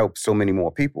that can help so many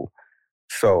more people.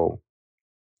 So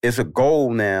it's a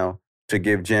goal now to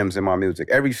give gems in my music.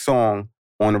 Every song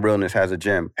on The Realness has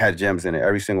gems in it,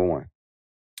 every single one.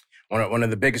 One of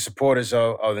the biggest supporters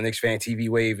of the Knicks Fan TV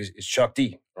wave is Chuck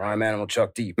D, Rhyme Animal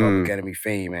Chuck D, Public Enemy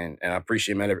fame, and I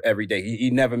appreciate him every day. He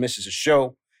never misses a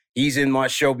show. He's in my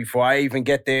show before I even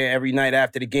get there. Every night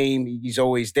after the game, he's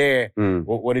always there.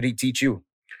 What did he teach you?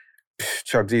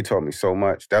 Chuck D taught me so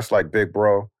much. That's like big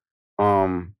bro.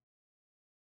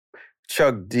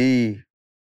 Chuck D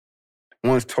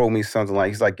once told me something like,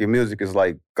 he's like, your music is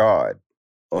like God,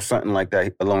 or something like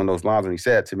that along those lines. And he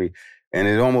said it to me, and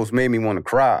it almost made me want to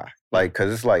cry. Like,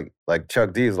 cause it's like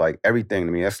Chuck D is like everything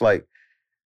to me. It's like,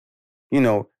 you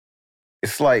know,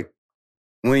 it's like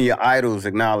when your idol's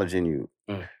acknowledging you.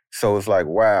 So it's like,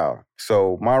 wow.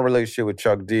 So my relationship with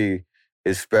Chuck D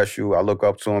is special. I look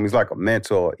up to him. He's like a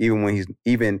mentor,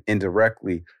 even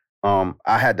indirectly. I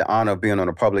had the honor of being on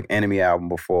a Public Enemy album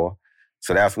before.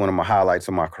 So that's one of my highlights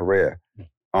of my career.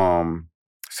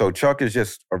 So Chuck is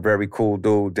just a very cool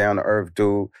dude, down-to-earth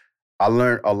dude. I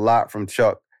learned a lot from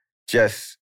Chuck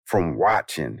just from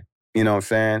watching, you know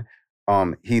what I'm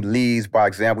saying? He leads by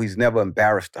example. He's never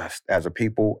embarrassed us as a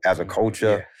people, as a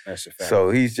culture. Yeah, that's a fact. So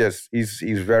he's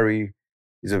a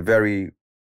very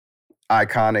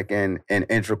iconic and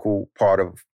integral part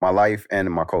of my life and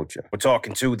my culture. We're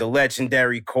talking to the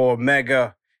legendary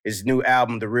Cormega. His new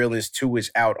album, The Realness 2, is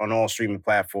out on all streaming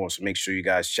platforms, so make sure you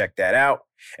guys check that out.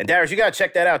 And Darius, you got to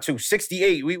check that out too.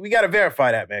 68, we got to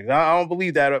verify that, man. I don't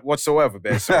believe that whatsoever,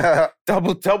 man. So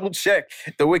double check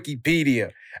the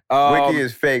Wikipedia. Wiki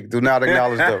is fake. Do not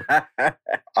acknowledge them.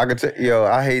 I can tell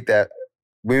I hate that.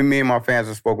 When me and my fans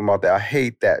have spoken about that, I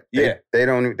hate that. They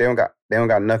don't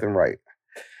got nothing right.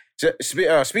 So,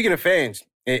 speaking of fans,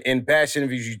 in past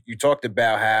interviews, you talked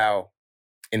about how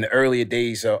in the earlier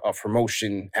days of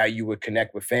promotion, how you would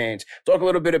connect with fans. Talk a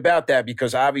little bit about that,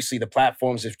 because obviously the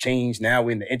platforms have changed now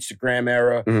in the Instagram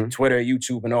era, Twitter,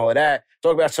 YouTube, and all of that.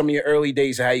 Talk about some of your early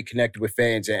days of how you connected with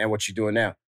fans and what you're doing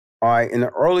now. All right, in the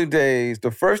early days,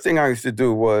 the first thing I used to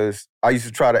do was I used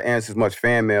to try to answer as much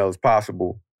fan mail as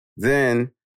possible.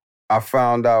 Then I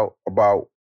found out about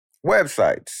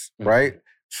websites, right?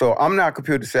 So I'm not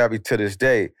computer savvy to this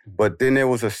day, but then there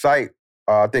was a site,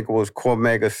 I think it was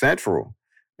Cormega Central,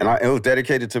 and it was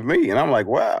dedicated to me. And I'm like,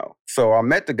 wow. So I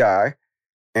met the guy,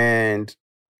 and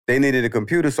they needed a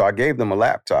computer, so I gave them a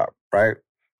laptop, right?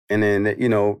 And then, you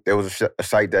know, there was a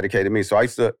site dedicated to me. So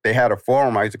they had a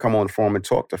forum. I used to come on the forum and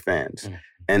talk to fans.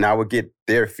 And I would get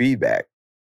their feedback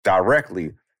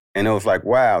directly. And it was like,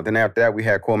 wow. Then after that, we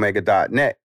had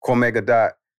Cormega.net,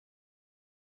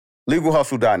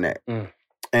 LegalHustle.net.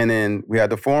 And then we had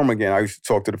the forum again. I used to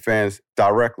talk to the fans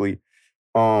directly.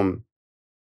 Some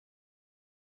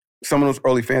of those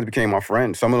early fans became my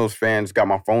friends. Some of those fans got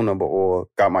my phone number or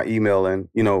got my email, and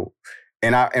you know,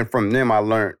 and from them I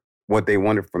learned what they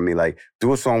wanted from me. Like,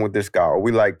 do a song with this guy, or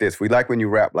we like this. We like when you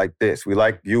rap like this. We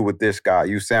like you with this guy.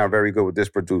 You sound very good with this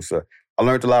producer. I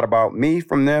learned a lot about me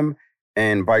from them,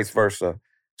 and vice versa.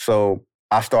 So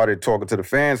I started talking to the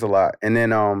fans a lot, and then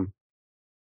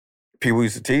people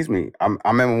used to tease me. I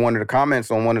remember one of the comments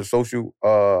on one of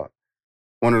the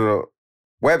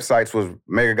websites was,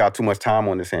 Mega got too much time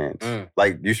on his hands.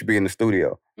 Like, you should be in the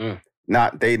studio.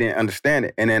 They didn't understand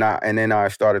it. And then I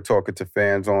started talking to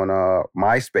fans on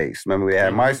MySpace. Remember, we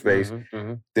had MySpace.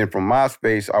 Then from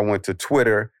MySpace, I went to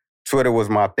Twitter. Twitter was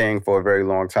my thing for a very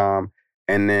long time.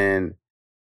 And then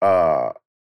a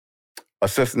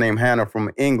sister named Hannah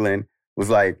from England was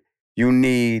like, you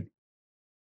need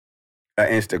an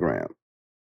Instagram.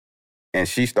 And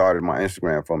she started my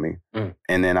Instagram for me.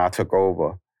 And then I took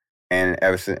over. And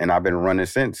ever since, and I've been running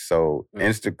since. So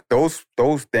those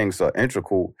things are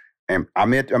integral. And I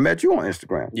met you on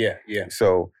Instagram. Yeah.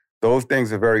 So those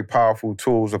things are very powerful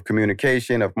tools of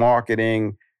communication, of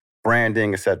marketing,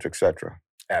 branding, et cetera, et cetera.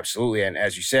 Absolutely. And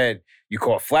as you said, you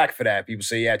caught flack for that. People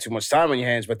say you had too much time on your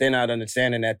hands, but they're not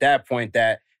understanding at that point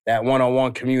that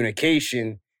one-on-one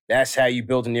communication, that's how you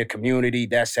building your community.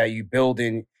 That's how you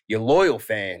building your loyal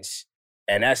fans.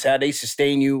 And that's how they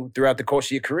sustain you throughout the course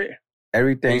of your career.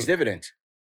 Everything. Pays dividends.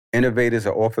 Innovators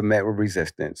are often met with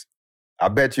resistance. I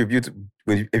bet you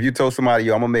if you told somebody,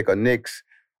 yo, I'm going to make a Knicks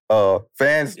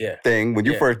fans thing, when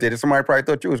you first did it, somebody probably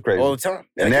thought you was crazy. All the time.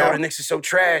 And like, yo, the Knicks is so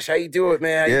trash. How you do it,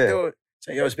 man? How you do it?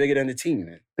 So, yo, it's bigger than the team,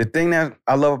 man. The thing that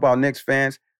I love about Knicks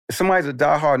fans, if somebody's a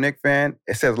diehard Knicks fan,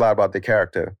 it says a lot about their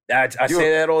character. I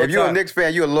say that all the time. If you're a Knicks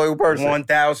fan, you're a loyal person.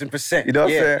 1,000%. You know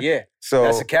what I'm saying? Yeah. So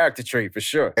that's a character trait for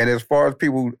sure. And as far as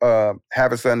people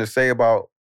having something to say about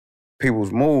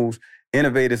people's moves,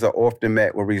 innovators are often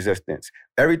met with resistance.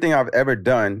 Everything I've ever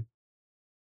done,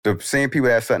 the same people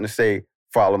that have something to say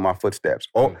follow my footsteps.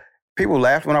 People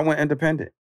laughed when I went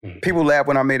independent. People laughed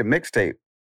when I made a mixtape.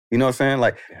 You know what I'm saying?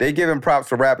 Like, they giving props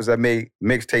to rappers that made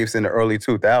mixtapes in the early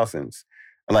 2000s.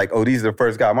 Like, oh, these are the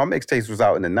first guys. My mixtapes was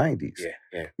out in the 90s.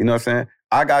 Yeah. You know what I'm saying?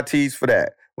 I got teased for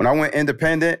that. When I went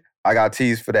independent, I got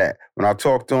teased for that. When I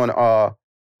talked on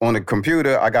the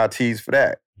computer, I got teased for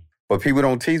that. But people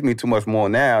don't tease me too much more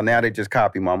now. Now they just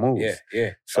copy my moves.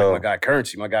 Yeah. So like my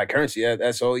guy Currency,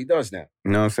 that's all he does now.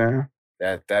 You know what I'm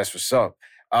saying? That's what's up.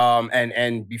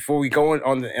 And before we go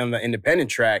on the independent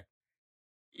track,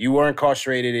 you were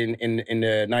incarcerated in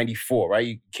the 94, right?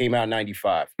 You came out in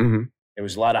 95. There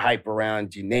was a lot of hype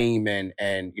around your name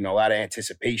and you know, a lot of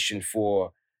anticipation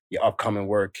for your upcoming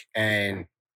work. And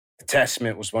The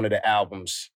Testament was one of the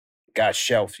albums got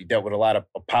shelved. You dealt with a lot of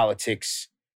politics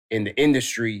in the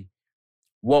industry.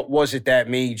 What was it that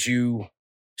made you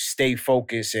stay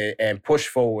focused and push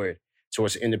forward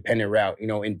towards an independent route, you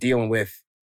know, in dealing with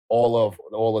all of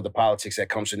the politics that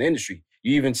comes from the industry?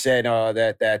 You even said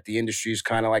that the industry is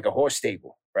kind of like a horse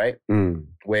stable, right?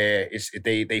 Where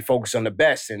they focus on the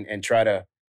best and try to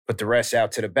put the rest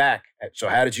out to the back. So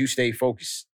how did you stay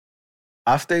focused?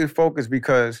 I stayed focused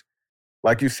because,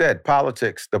 like you said,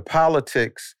 the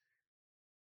politics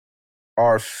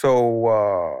are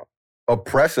so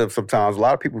oppressive sometimes. A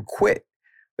lot of people quit.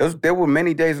 There were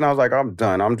many days and I was like, I'm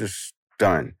done. I'm just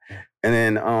done. And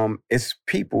then it's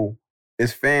people,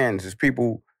 it's fans, it's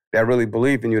people that really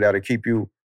believe in you that'll keep you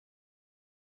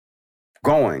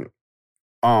going.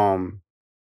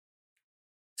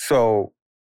 So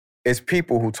it's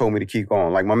people who told me to keep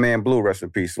going. Like my man Blue, rest in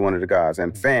peace, one of the guys.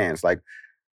 And fans, like,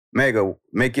 Mega,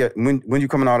 when you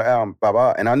coming out of the album, blah,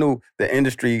 blah. And I knew the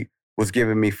industry was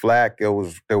giving me flack. There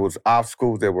was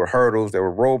obstacles, there were hurdles, there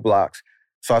were roadblocks.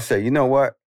 So I said, you know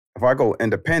what? If I go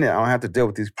independent, I don't have to deal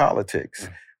with these politics.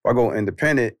 If I go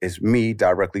independent, it's me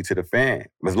directly to the fan,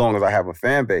 as long as I have a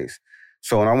fan base.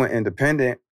 So when I went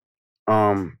independent,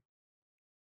 my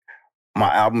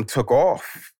album took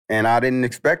off. And I didn't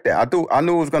expect that. I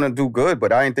knew it was going to do good,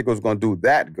 but I didn't think it was going to do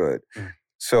that good.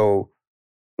 So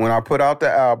when I put out the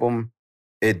album,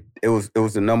 it was the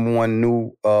 #1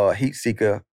 new Heat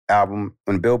Seeker album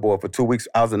on Billboard for 2 weeks.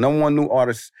 I was the #1 new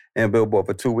artist in Billboard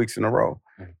for 2 weeks in a row.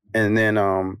 Mm-hmm. And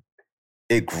then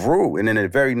it grew. And then the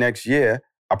very next year,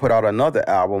 I put out another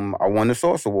album. I won the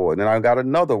Source Award. And I got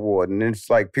another award. And then it's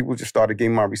like people just started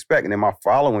giving my respect. And then my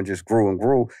following just grew and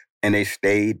grew. And they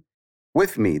stayed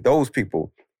with me, those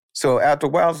people. So after a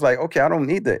while, I was like, okay, I don't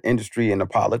need the industry and the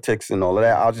politics and all of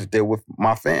that. I'll just deal with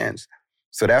my fans.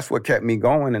 So that's what kept me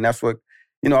going. And that's what,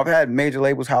 I've had major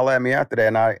labels holler at me after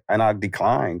that, and I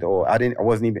declined, or I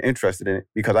wasn't even interested in it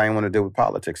because I didn't want to deal with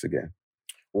politics again.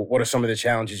 Well, what are some of the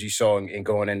challenges you saw in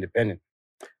going independent?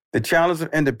 The challenge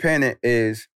of independent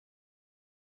is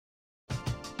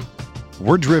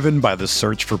we're driven by the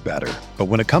search for better. But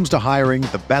when it comes to hiring,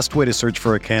 the best way to search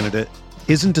for a candidate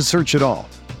isn't to search at all.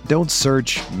 Don't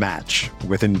search, match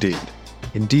with Indeed.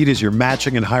 Indeed is your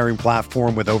matching and hiring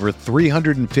platform with over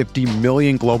 350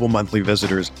 million global monthly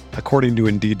visitors, according to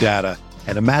Indeed data,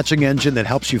 and a matching engine that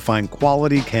helps you find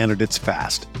quality candidates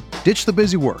fast. Ditch the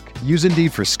busy work. Use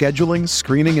Indeed for scheduling,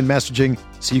 screening, and messaging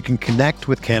so you can connect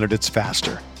with candidates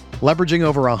faster. Leveraging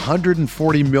over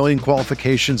 140 million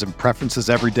qualifications and preferences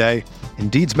every day,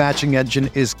 Indeed's matching engine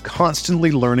is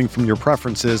constantly learning from your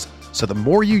preferences, so the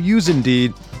more you use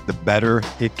Indeed, the better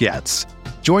it gets.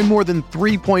 Join more than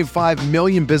 3.5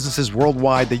 million businesses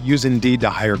worldwide that use Indeed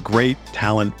to hire great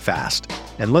talent fast.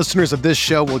 And listeners of this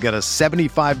show will get a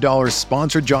 $75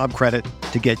 sponsored job credit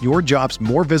to get your jobs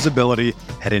more visibility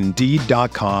at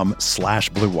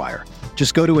Indeed.com/Blue Wire.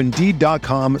 Just go to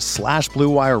Indeed.com/Blue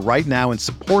Wire right now and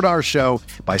support our show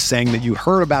by saying that you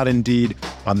heard about Indeed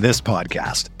on this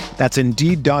podcast. That's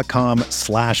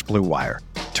Indeed.com/Blue Wire.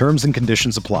 Terms and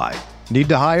conditions apply. Need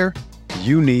to hire?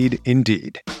 You need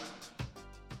Indeed.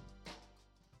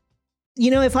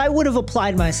 If I would have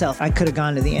applied myself, I could have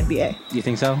gone to the NBA. You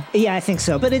think so? Yeah, I think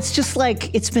so. But it's just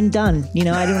like, it's been done.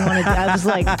 I didn't want to, I was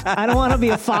like, I don't want to be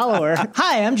a follower.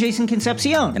 Hi, I'm Jason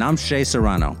Concepcion. And I'm Shea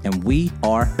Serrano. And we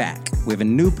are back. We have a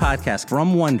new podcast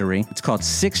from Wondery. It's called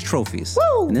Six Trophies.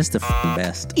 Woo! And it's the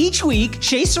best. Each week,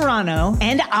 Shea Serrano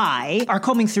and I are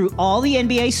combing through all the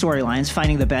NBA storylines,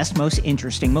 finding the best, most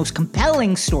interesting, most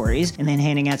compelling stories, and then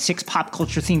handing out 6 pop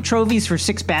culture themed trophies for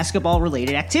 6 basketball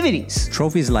related activities.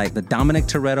 Trophies like the Dominic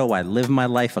Toretto I Live My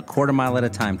Life a Quarter Mile at a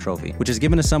Time trophy, which is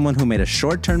given to someone who made a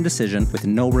short-term decision with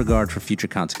no regard for future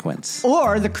consequence.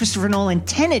 Or the Christopher Nolan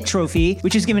Tenet trophy,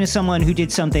 which is given to someone who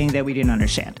did something that we didn't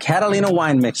understand. Catalina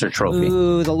Wine Mixer trophy.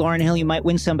 Ooh, the Lauryn Hill You Might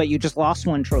Win Some But You Just Lost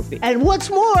One trophy. And what's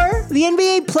more, the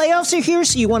NBA playoffs are here,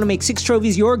 so you want to make 6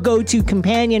 Trophies your go-to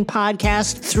companion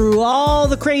podcast through all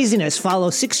the craziness. Follow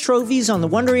 6 Trophies on the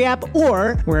Wondery app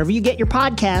or wherever you get your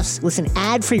podcasts. Listen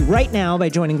ad-free right now by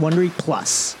joining Wondery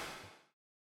Plus.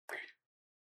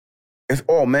 It's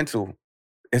all mental.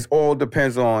 It all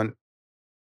depends on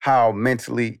how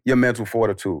your mental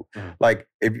fortitude. Mm-hmm. Like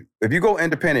if you go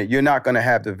independent, you're not going to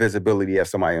have the visibility as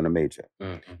somebody on a major.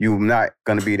 Mm-hmm. You're not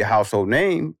going to be the household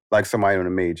name like somebody on a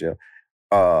major,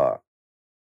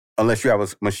 unless you have a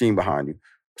machine behind you.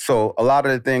 So a lot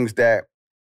of the things that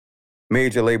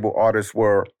major label artists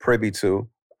were privy to,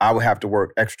 I would have to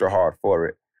work extra hard for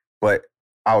it. But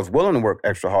I was willing to work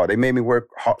extra hard. They made me work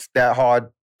that hard,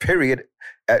 period.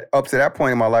 Up to that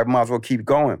point in my life, I might as well keep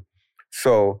going.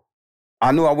 So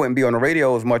I knew I wouldn't be on the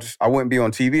radio as much. I wouldn't be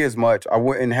on TV as much. I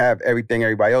wouldn't have everything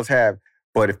everybody else have.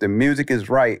 But if the music is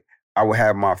right, I would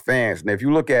have my fans. And if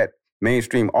you look at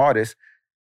mainstream artists,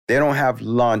 they don't have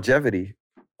longevity,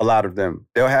 a lot of them.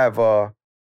 They'll have,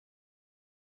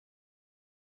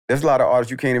 there's a lot of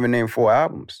artists you can't even name 4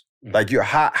 albums. Mm-hmm. Like you're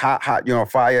hot, you're on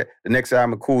fire. The next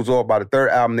album cools off. By the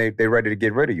 3rd album, they're ready to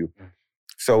get rid of you. Mm-hmm.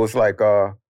 So it's like,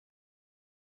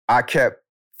 I kept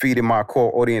feeding my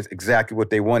core audience exactly what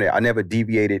they wanted. I never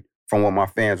deviated from what my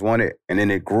fans wanted. And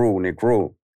then it grew and it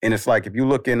grew. And it's like, if you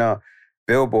look in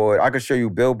Billboard, I could show you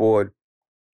Billboard,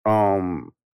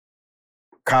 copies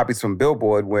from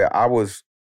Billboard where I was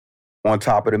on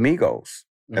top of the Migos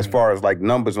as far as like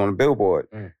numbers on the Billboard.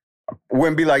 It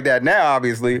wouldn't be like that now,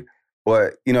 obviously.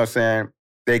 But, you know what I'm saying?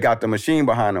 They got the machine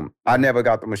behind them. I never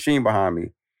got the machine behind me.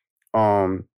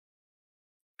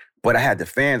 But I had the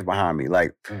fans behind me.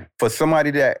 Like, for somebody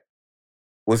that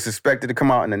was suspected to come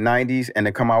out in the 90s and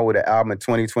to come out with an album in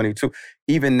 2022,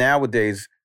 even nowadays,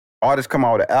 artists come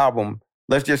out with an album,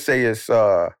 let's just say it's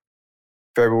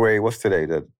February, what's today?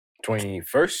 The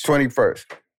 21st? 21st.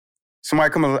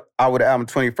 Somebody comes out with an album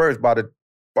 21st,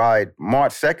 by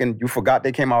March 2nd, you forgot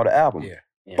they came out with an album.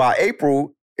 Yeah. By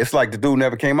April, it's like the dude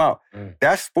never came out.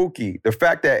 That's spooky. The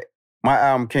fact that my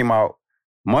album came out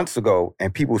months ago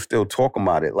and people still talk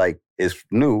about it like it's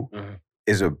new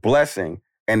is a blessing.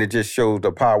 And it just shows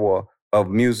the power of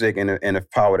music and the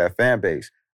power of that fan base.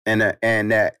 And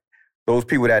that those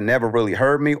people that never really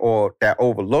heard me or that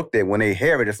overlooked it, when they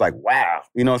hear it, it's like, wow.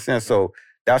 You know what I'm saying? So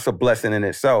that's a blessing in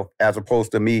itself, as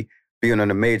opposed to me being on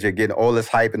the major, getting all this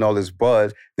hype and all this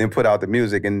buzz, then put out the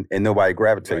music and nobody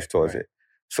gravitates towards it.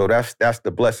 So that's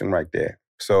the blessing right there.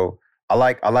 So I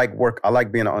like work. I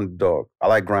like being an underdog. I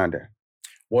like grinding.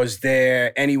 Was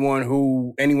there anyone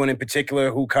in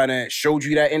particular who kind of showed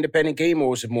you that independent game, or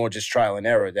was it more just trial and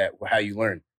error how you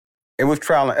learned? It was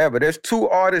trial and error. There's 2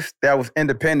 artists that was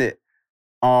independent,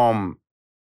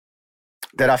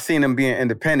 that I seen them being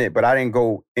independent, but I didn't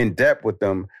go in depth with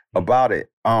them about it.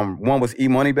 One was E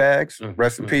Moneybags,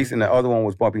 rest in peace, and the other one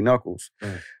was Bumpy Knuckles.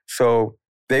 So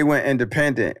they went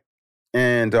independent,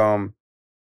 and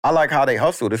I like how they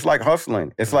hustled. It's like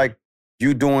hustling. It's like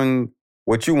you doing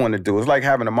what you want to do. It's like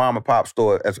having a mom and pop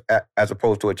store as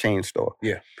opposed to a chain store.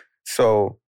 Yeah.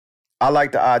 So I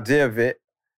like the idea of it,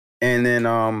 and then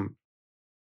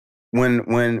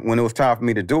when it was time for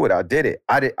me to do it, I did it.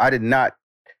 I did not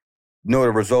know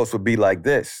the results would be like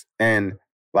this. And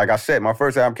like I said, my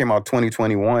first album came out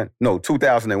 2001.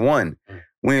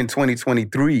 We're in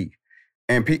 2023,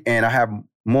 and I have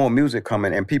more music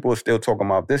coming, and people are still talking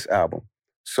about this album.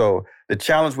 So the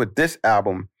challenge with this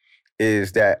album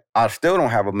is that I still don't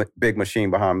have a big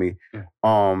machine behind me.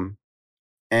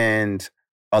 And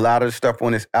a lot of the stuff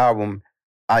on this album,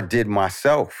 I did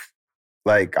myself.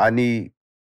 Like I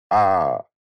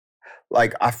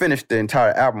finished the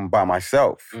entire album by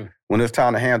myself. When it was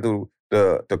time to handle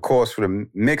the course for the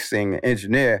mixing and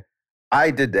engineer, I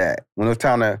did that. When it was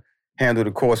time to handle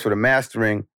the course for the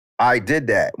mastering, I did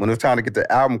that. When it was time to get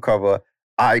the album cover,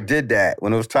 I did that.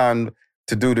 When it was time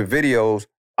to do the videos,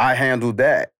 I handled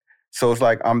that. So it's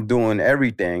like I'm doing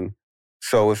everything.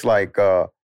 So it's like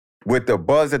with the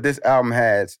buzz that this album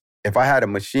has, if I had a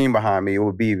machine behind me, it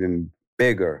would be even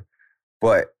bigger.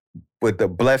 But with the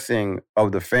blessing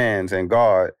of the fans and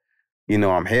God,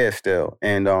 I'm here still.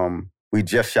 And we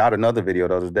just shot another video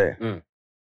the other day.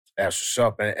 That's what's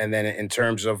up. And then in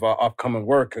terms of upcoming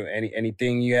work,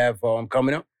 anything you have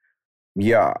coming up?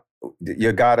 Yeah.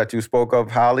 Your guy that you spoke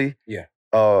of, Holly. Yeah.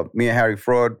 Me and Harry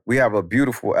Fraud, we have a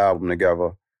beautiful album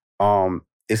together.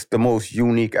 It's the most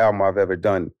unique album I've ever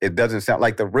done. It doesn't sound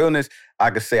like The Realness. I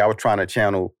could say I was trying to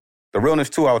channel The Realness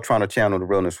 2. I was trying to channel The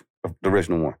Realness of the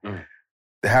original one.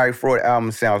 The Harry Fraud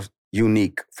album sounds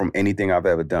unique from anything I've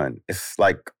ever done. It's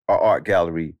like an art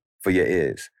gallery for your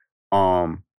ears.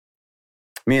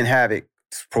 Me and Havoc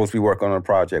supposed to be working on a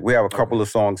project. We have a couple of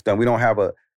songs done. We don't have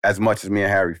as much as me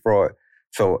and Harry Fraud.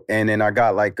 So, and then I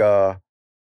got like a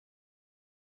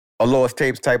Lost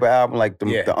Tapes type of album, like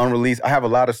the unreleased. I have a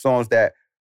lot of songs that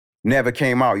never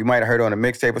came out. You might have heard on a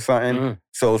mixtape or something.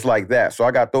 So it's like that. So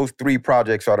I got those 3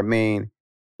 projects are the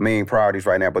main priorities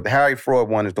right now. But the Harry Fraud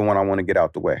one is the one I want to get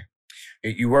out the way.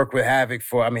 You work with Havoc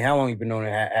for, how long you been known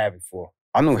Havoc for?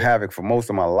 I knew Havoc for most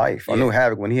of my life. I knew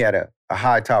Havoc when he had a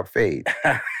high top fade.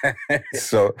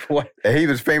 So and he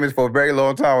was famous for a very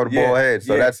long time with a bald head.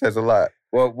 So that says a lot.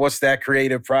 Well, what's that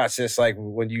creative process like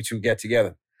when you two get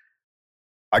together?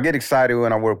 I get excited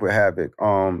when I work with Havoc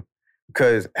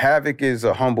because Havoc is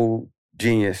a humble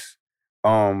genius.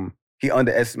 He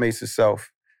underestimates himself,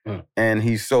 and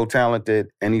he's so talented,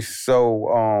 and he's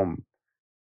so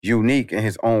unique in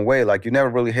his own way. Like, you never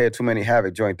really heard too many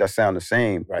Havoc joints that sound the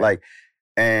same. Right. Like,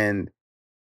 and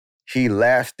he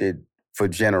lasted for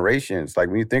generations. Like,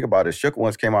 when you think about it, Shook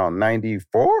Ones came out in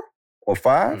 94 or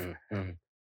 5, and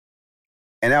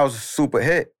that was a super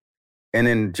hit. And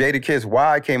then Jadakiss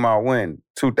Y came out when?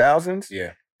 2000s?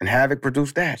 Yeah. And Havoc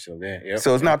produced that. So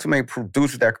it's not too many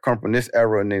producers that could come from this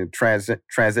era and then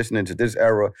transition into this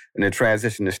era and then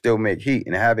transition to still make heat.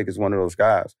 And Havoc is one of those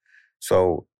guys.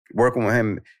 So working with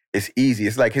him is easy.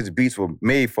 It's like his beats were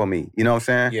made for me. You know what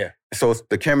I'm saying? Yeah. So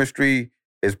the chemistry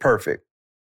is perfect.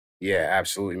 Yeah,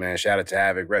 absolutely, man. Shout out to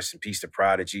Havoc. Rest in peace to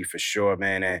Prodigy for sure,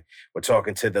 man. And we're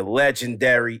talking to the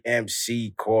legendary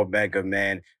MC Cormega,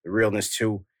 man. The Realness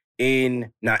 2.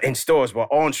 Not in stores, but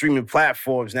on streaming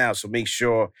platforms now. So make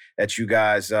sure that you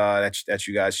guys that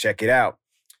you guys check it out.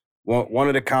 One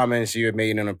of the comments you had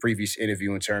made in a previous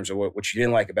interview in terms of what you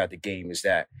didn't like about the game is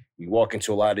that you walk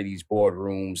into a lot of these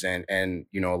boardrooms and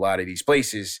a lot of these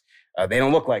places, they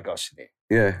don't look like us today.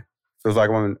 Yeah, so it's like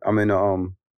I'm in a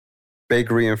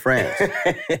bakery in France.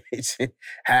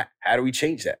 How do we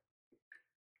change that?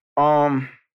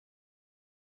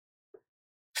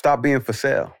 Stop being for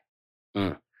sale.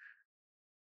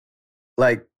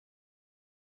 Like,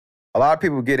 a lot of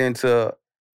people get into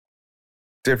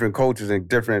different cultures and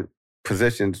different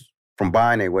positions from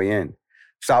buying their way in.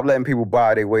 Stop letting people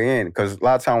buy their way in, because a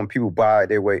lot of times when people buy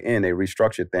their way in, they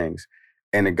restructure things.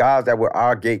 And the guys that were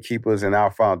our gatekeepers and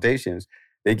our foundations,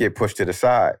 they get pushed to the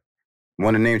side.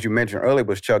 One of the names you mentioned earlier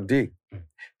was Chuck D.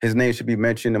 His name should be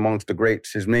mentioned amongst the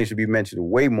greats. His name should be mentioned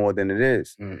way more than it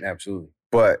is. Absolutely.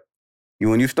 But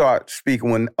when you start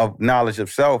speaking of knowledge of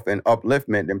self and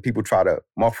upliftment, then people try to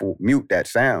mute that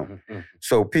sound.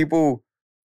 So people,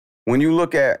 when you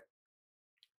look at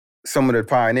some of the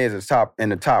pioneers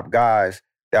the top guys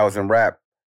that was in rap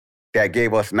that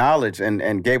gave us knowledge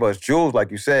and gave us jewels, like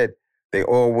you said, they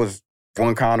all was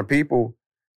one kind of people,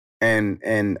 and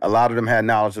a lot of them had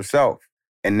knowledge of self.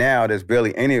 And now there's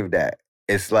barely any of that.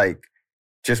 It's like,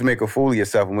 just make a fool of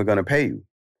yourself and we're going to pay you.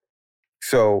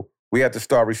 So we have to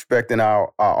start respecting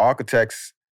our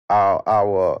architects,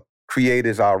 our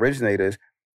creators, our originators,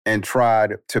 and try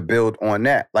to build on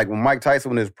that. Like when Mike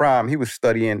Tyson was in his prime, he was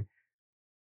studying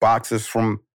boxers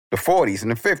from the 40s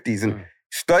and the 50s and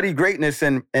study greatness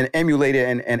and emulate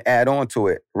it and add on to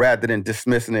it rather than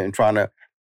dismissing it and trying to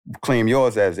claim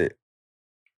yours as it.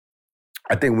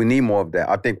 I think we need more of that.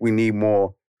 I think we need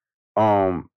more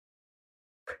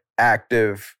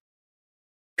active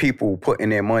people putting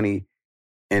their money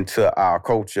into our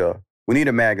culture. We need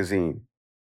a magazine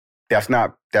that's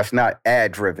not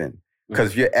ad driven.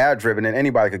 Because if you're ad driven, then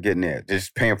anybody could get in there,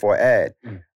 just paying for an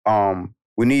ad.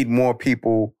 We need more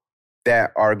people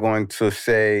that are going to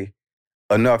say,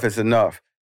 enough is enough.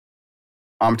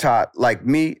 I'm tired. Like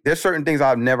me, there's certain things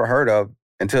I've never heard of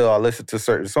until I listened to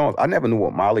certain songs. I never knew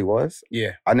what Molly was.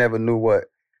 Yeah. I never knew what,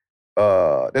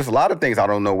 there's a lot of things I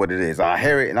don't know what it is. I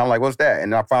hear it and I'm like, what's that?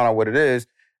 And I found out what it is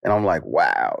and I'm like,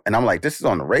 wow. And I'm like, this is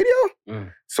on the radio?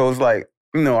 So it's like,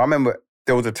 I remember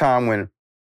there was a time when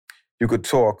you could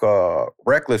talk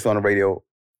reckless on the radio,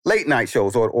 late night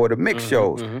shows or the mix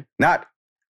shows, not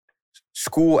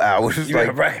school hours.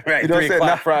 Right. You know 3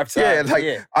 o'clock prime time.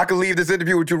 I could leave this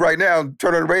interview with you right now,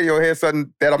 turn on the radio, hear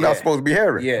something that I'm not supposed to be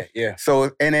hearing. Yeah.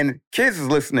 So, and then kids is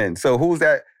listening. So who's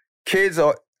that? Kids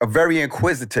are very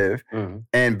inquisitive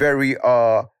and very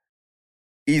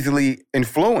easily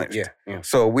influenced. Yeah.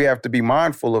 So we have to be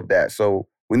mindful of that. So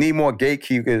we need more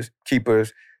gatekeepers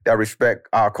that respect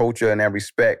our culture and that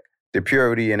respect the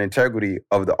purity and integrity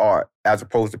of the art as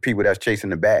opposed to people that's chasing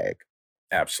the bag.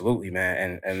 Absolutely,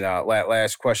 man. And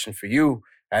last question for you.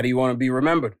 How do you want to be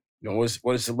remembered?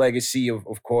 What does the legacy of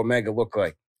Cormega look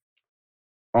like?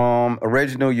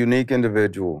 Original, unique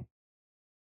individual.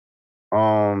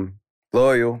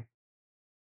 Loyal.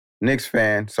 Knicks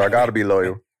fan, so I gotta be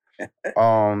loyal.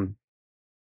 I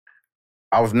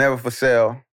was never for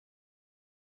sale.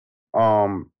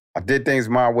 I did things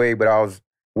my way, but I was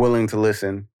willing to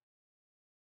listen.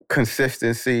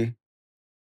 Consistency,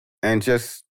 and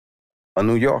just a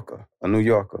New Yorker.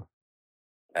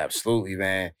 Absolutely,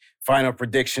 man. Final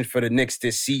prediction for the Knicks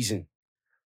this season.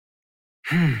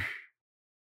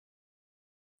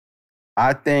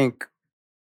 I think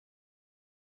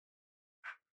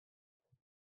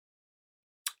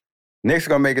Knicks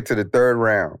gonna make it to the third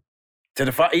round. To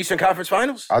the Eastern Conference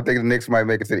Finals? I think the Knicks might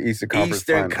make it to the Eastern Conference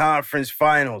Finals. Conference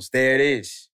Finals. There it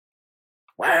is.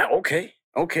 Wow. Okay.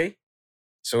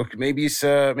 So maybe it's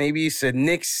a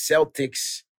Knicks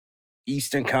Celtics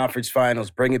Eastern Conference Finals.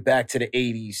 Bring it back to the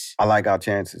 80s. I like our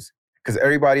chances because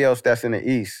everybody else that's in the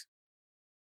East,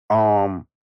 I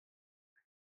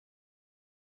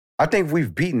think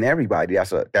we've beaten everybody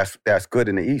that's good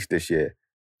in the East this year.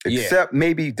 Except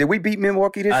maybe, did we beat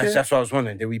Milwaukee this year? That's what I was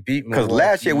wondering. Did we beat Milwaukee? Because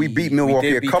last year we beat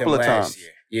Milwaukee a couple of times.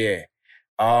 Yeah.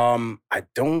 I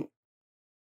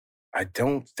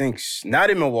don't think not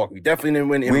in Milwaukee. We definitely didn't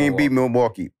win in Milwaukee. We ain't beat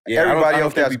Milwaukee. Yeah, everybody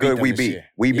else that's good, we beat.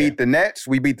 We beat the Nets.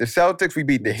 We beat the Celtics. We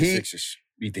beat the Heat.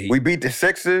 We beat the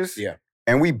Sixers. Yeah.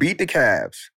 And we beat the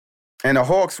Cavs. And the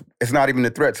Hawks, it's not even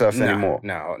a threat to us anymore.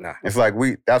 No. It's like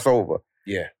that's over.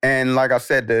 Yeah. And like I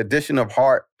said, the addition of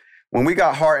Hart, when we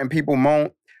got Hart and people moan,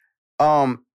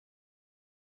 I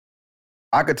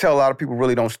could tell a lot of people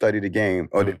really don't study the game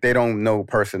or that they don't know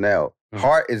personnel.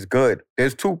 Hart is good.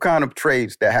 There's two kind of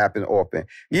trades that happen often.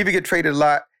 You either get traded a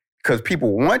lot because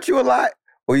people want you a lot,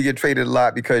 or you get traded a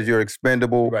lot because you're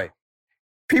expendable. Right.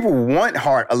 People want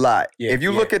Hart a lot. Yeah, if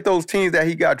you look at those teams that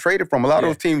he got traded from, a lot of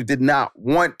those teams did not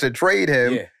want to trade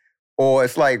him. Yeah. Or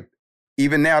it's like,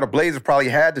 even now the Blazers probably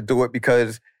had to do it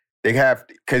because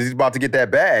he's about to get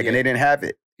that bag and they didn't have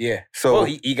it. Yeah. So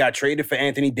he got traded for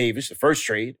Anthony Davis, the first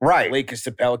trade. Right. Lakers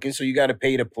to Pelicans, so you got to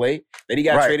pay to play. Then he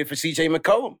got traded for CJ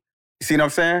McCollum. See what I'm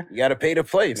saying? You got to pay to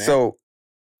play, man. So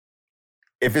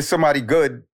if it's somebody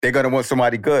good, they're going to want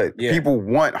somebody good. Yeah. People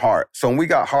want Hart. So when we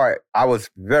got Hart, I was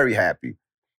very happy.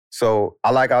 So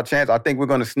I like our chance. I think we're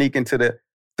going to sneak into the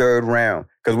third round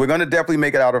because we're going to definitely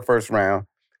make it out of the first round.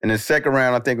 In the second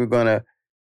round, I think we're going to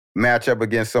match up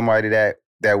against somebody that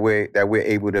that we're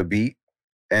able to beat.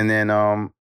 And then I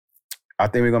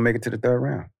think we're going to make it to the third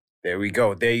round. There we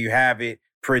go. There you have it.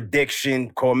 Prediction.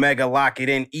 Cormega lock it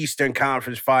in. Eastern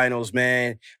Conference Finals,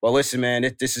 man. Well, listen,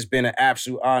 man, this has been an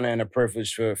absolute honor and a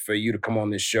privilege for you to come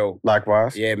on this show.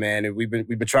 Likewise. Yeah, man. And we've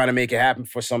been trying to make it happen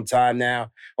for some time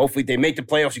now. Hopefully they make the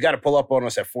playoffs. You got to pull up on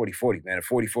us at 40-40, man.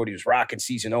 40-40 was rocking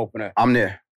season opener. I'm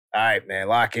there. All right, man.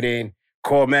 Lock it in.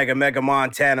 Cormega, Mega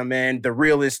Montana, man. The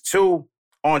Realest 2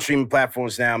 on streaming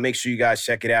platforms now. Make sure you guys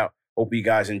check it out. Hope you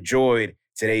guys enjoyed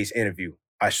today's interview.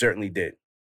 I certainly did.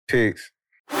 Pigs.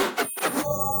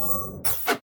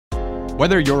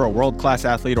 Whether you're a world-class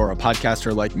athlete or a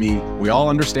podcaster like me, we all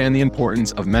understand the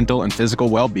importance of mental and physical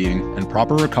well-being and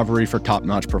proper recovery for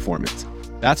top-notch performance.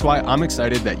 That's why I'm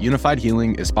excited that Unified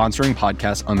Healing is sponsoring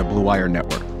podcasts on the Blue Wire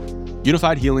Network.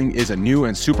 Unified Healing is a new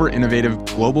and super innovative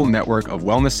global network of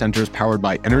wellness centers powered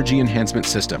by Energy Enhancement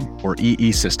System, or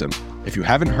EE System. If you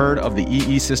haven't heard of the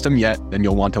EE System yet, then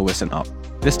you'll want to listen up.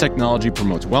 This technology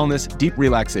promotes wellness, deep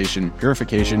relaxation,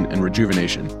 purification, and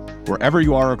rejuvenation. Wherever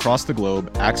you are across the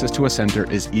globe, access to a center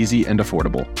is easy and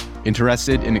affordable.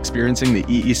 Interested in experiencing the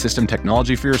EE System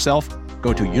technology for yourself?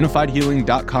 Go to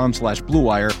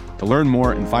unifiedhealing.com/bluewire to learn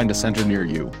more and find a center near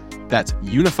you. That's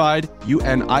unified,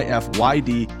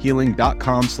 UNIFYD,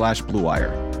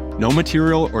 healing.com/bluewire. No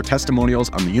material or testimonials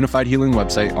on the Unified Healing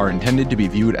website are intended to be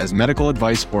viewed as medical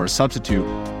advice or a substitute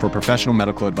for professional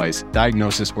medical advice,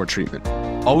 diagnosis, or treatment.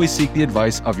 Always seek the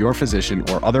advice of your physician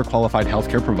or other qualified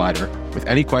healthcare provider with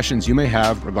any questions you may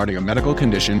have regarding a medical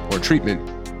condition or treatment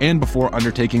and before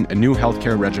undertaking a new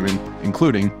healthcare regimen,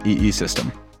 including EE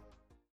System.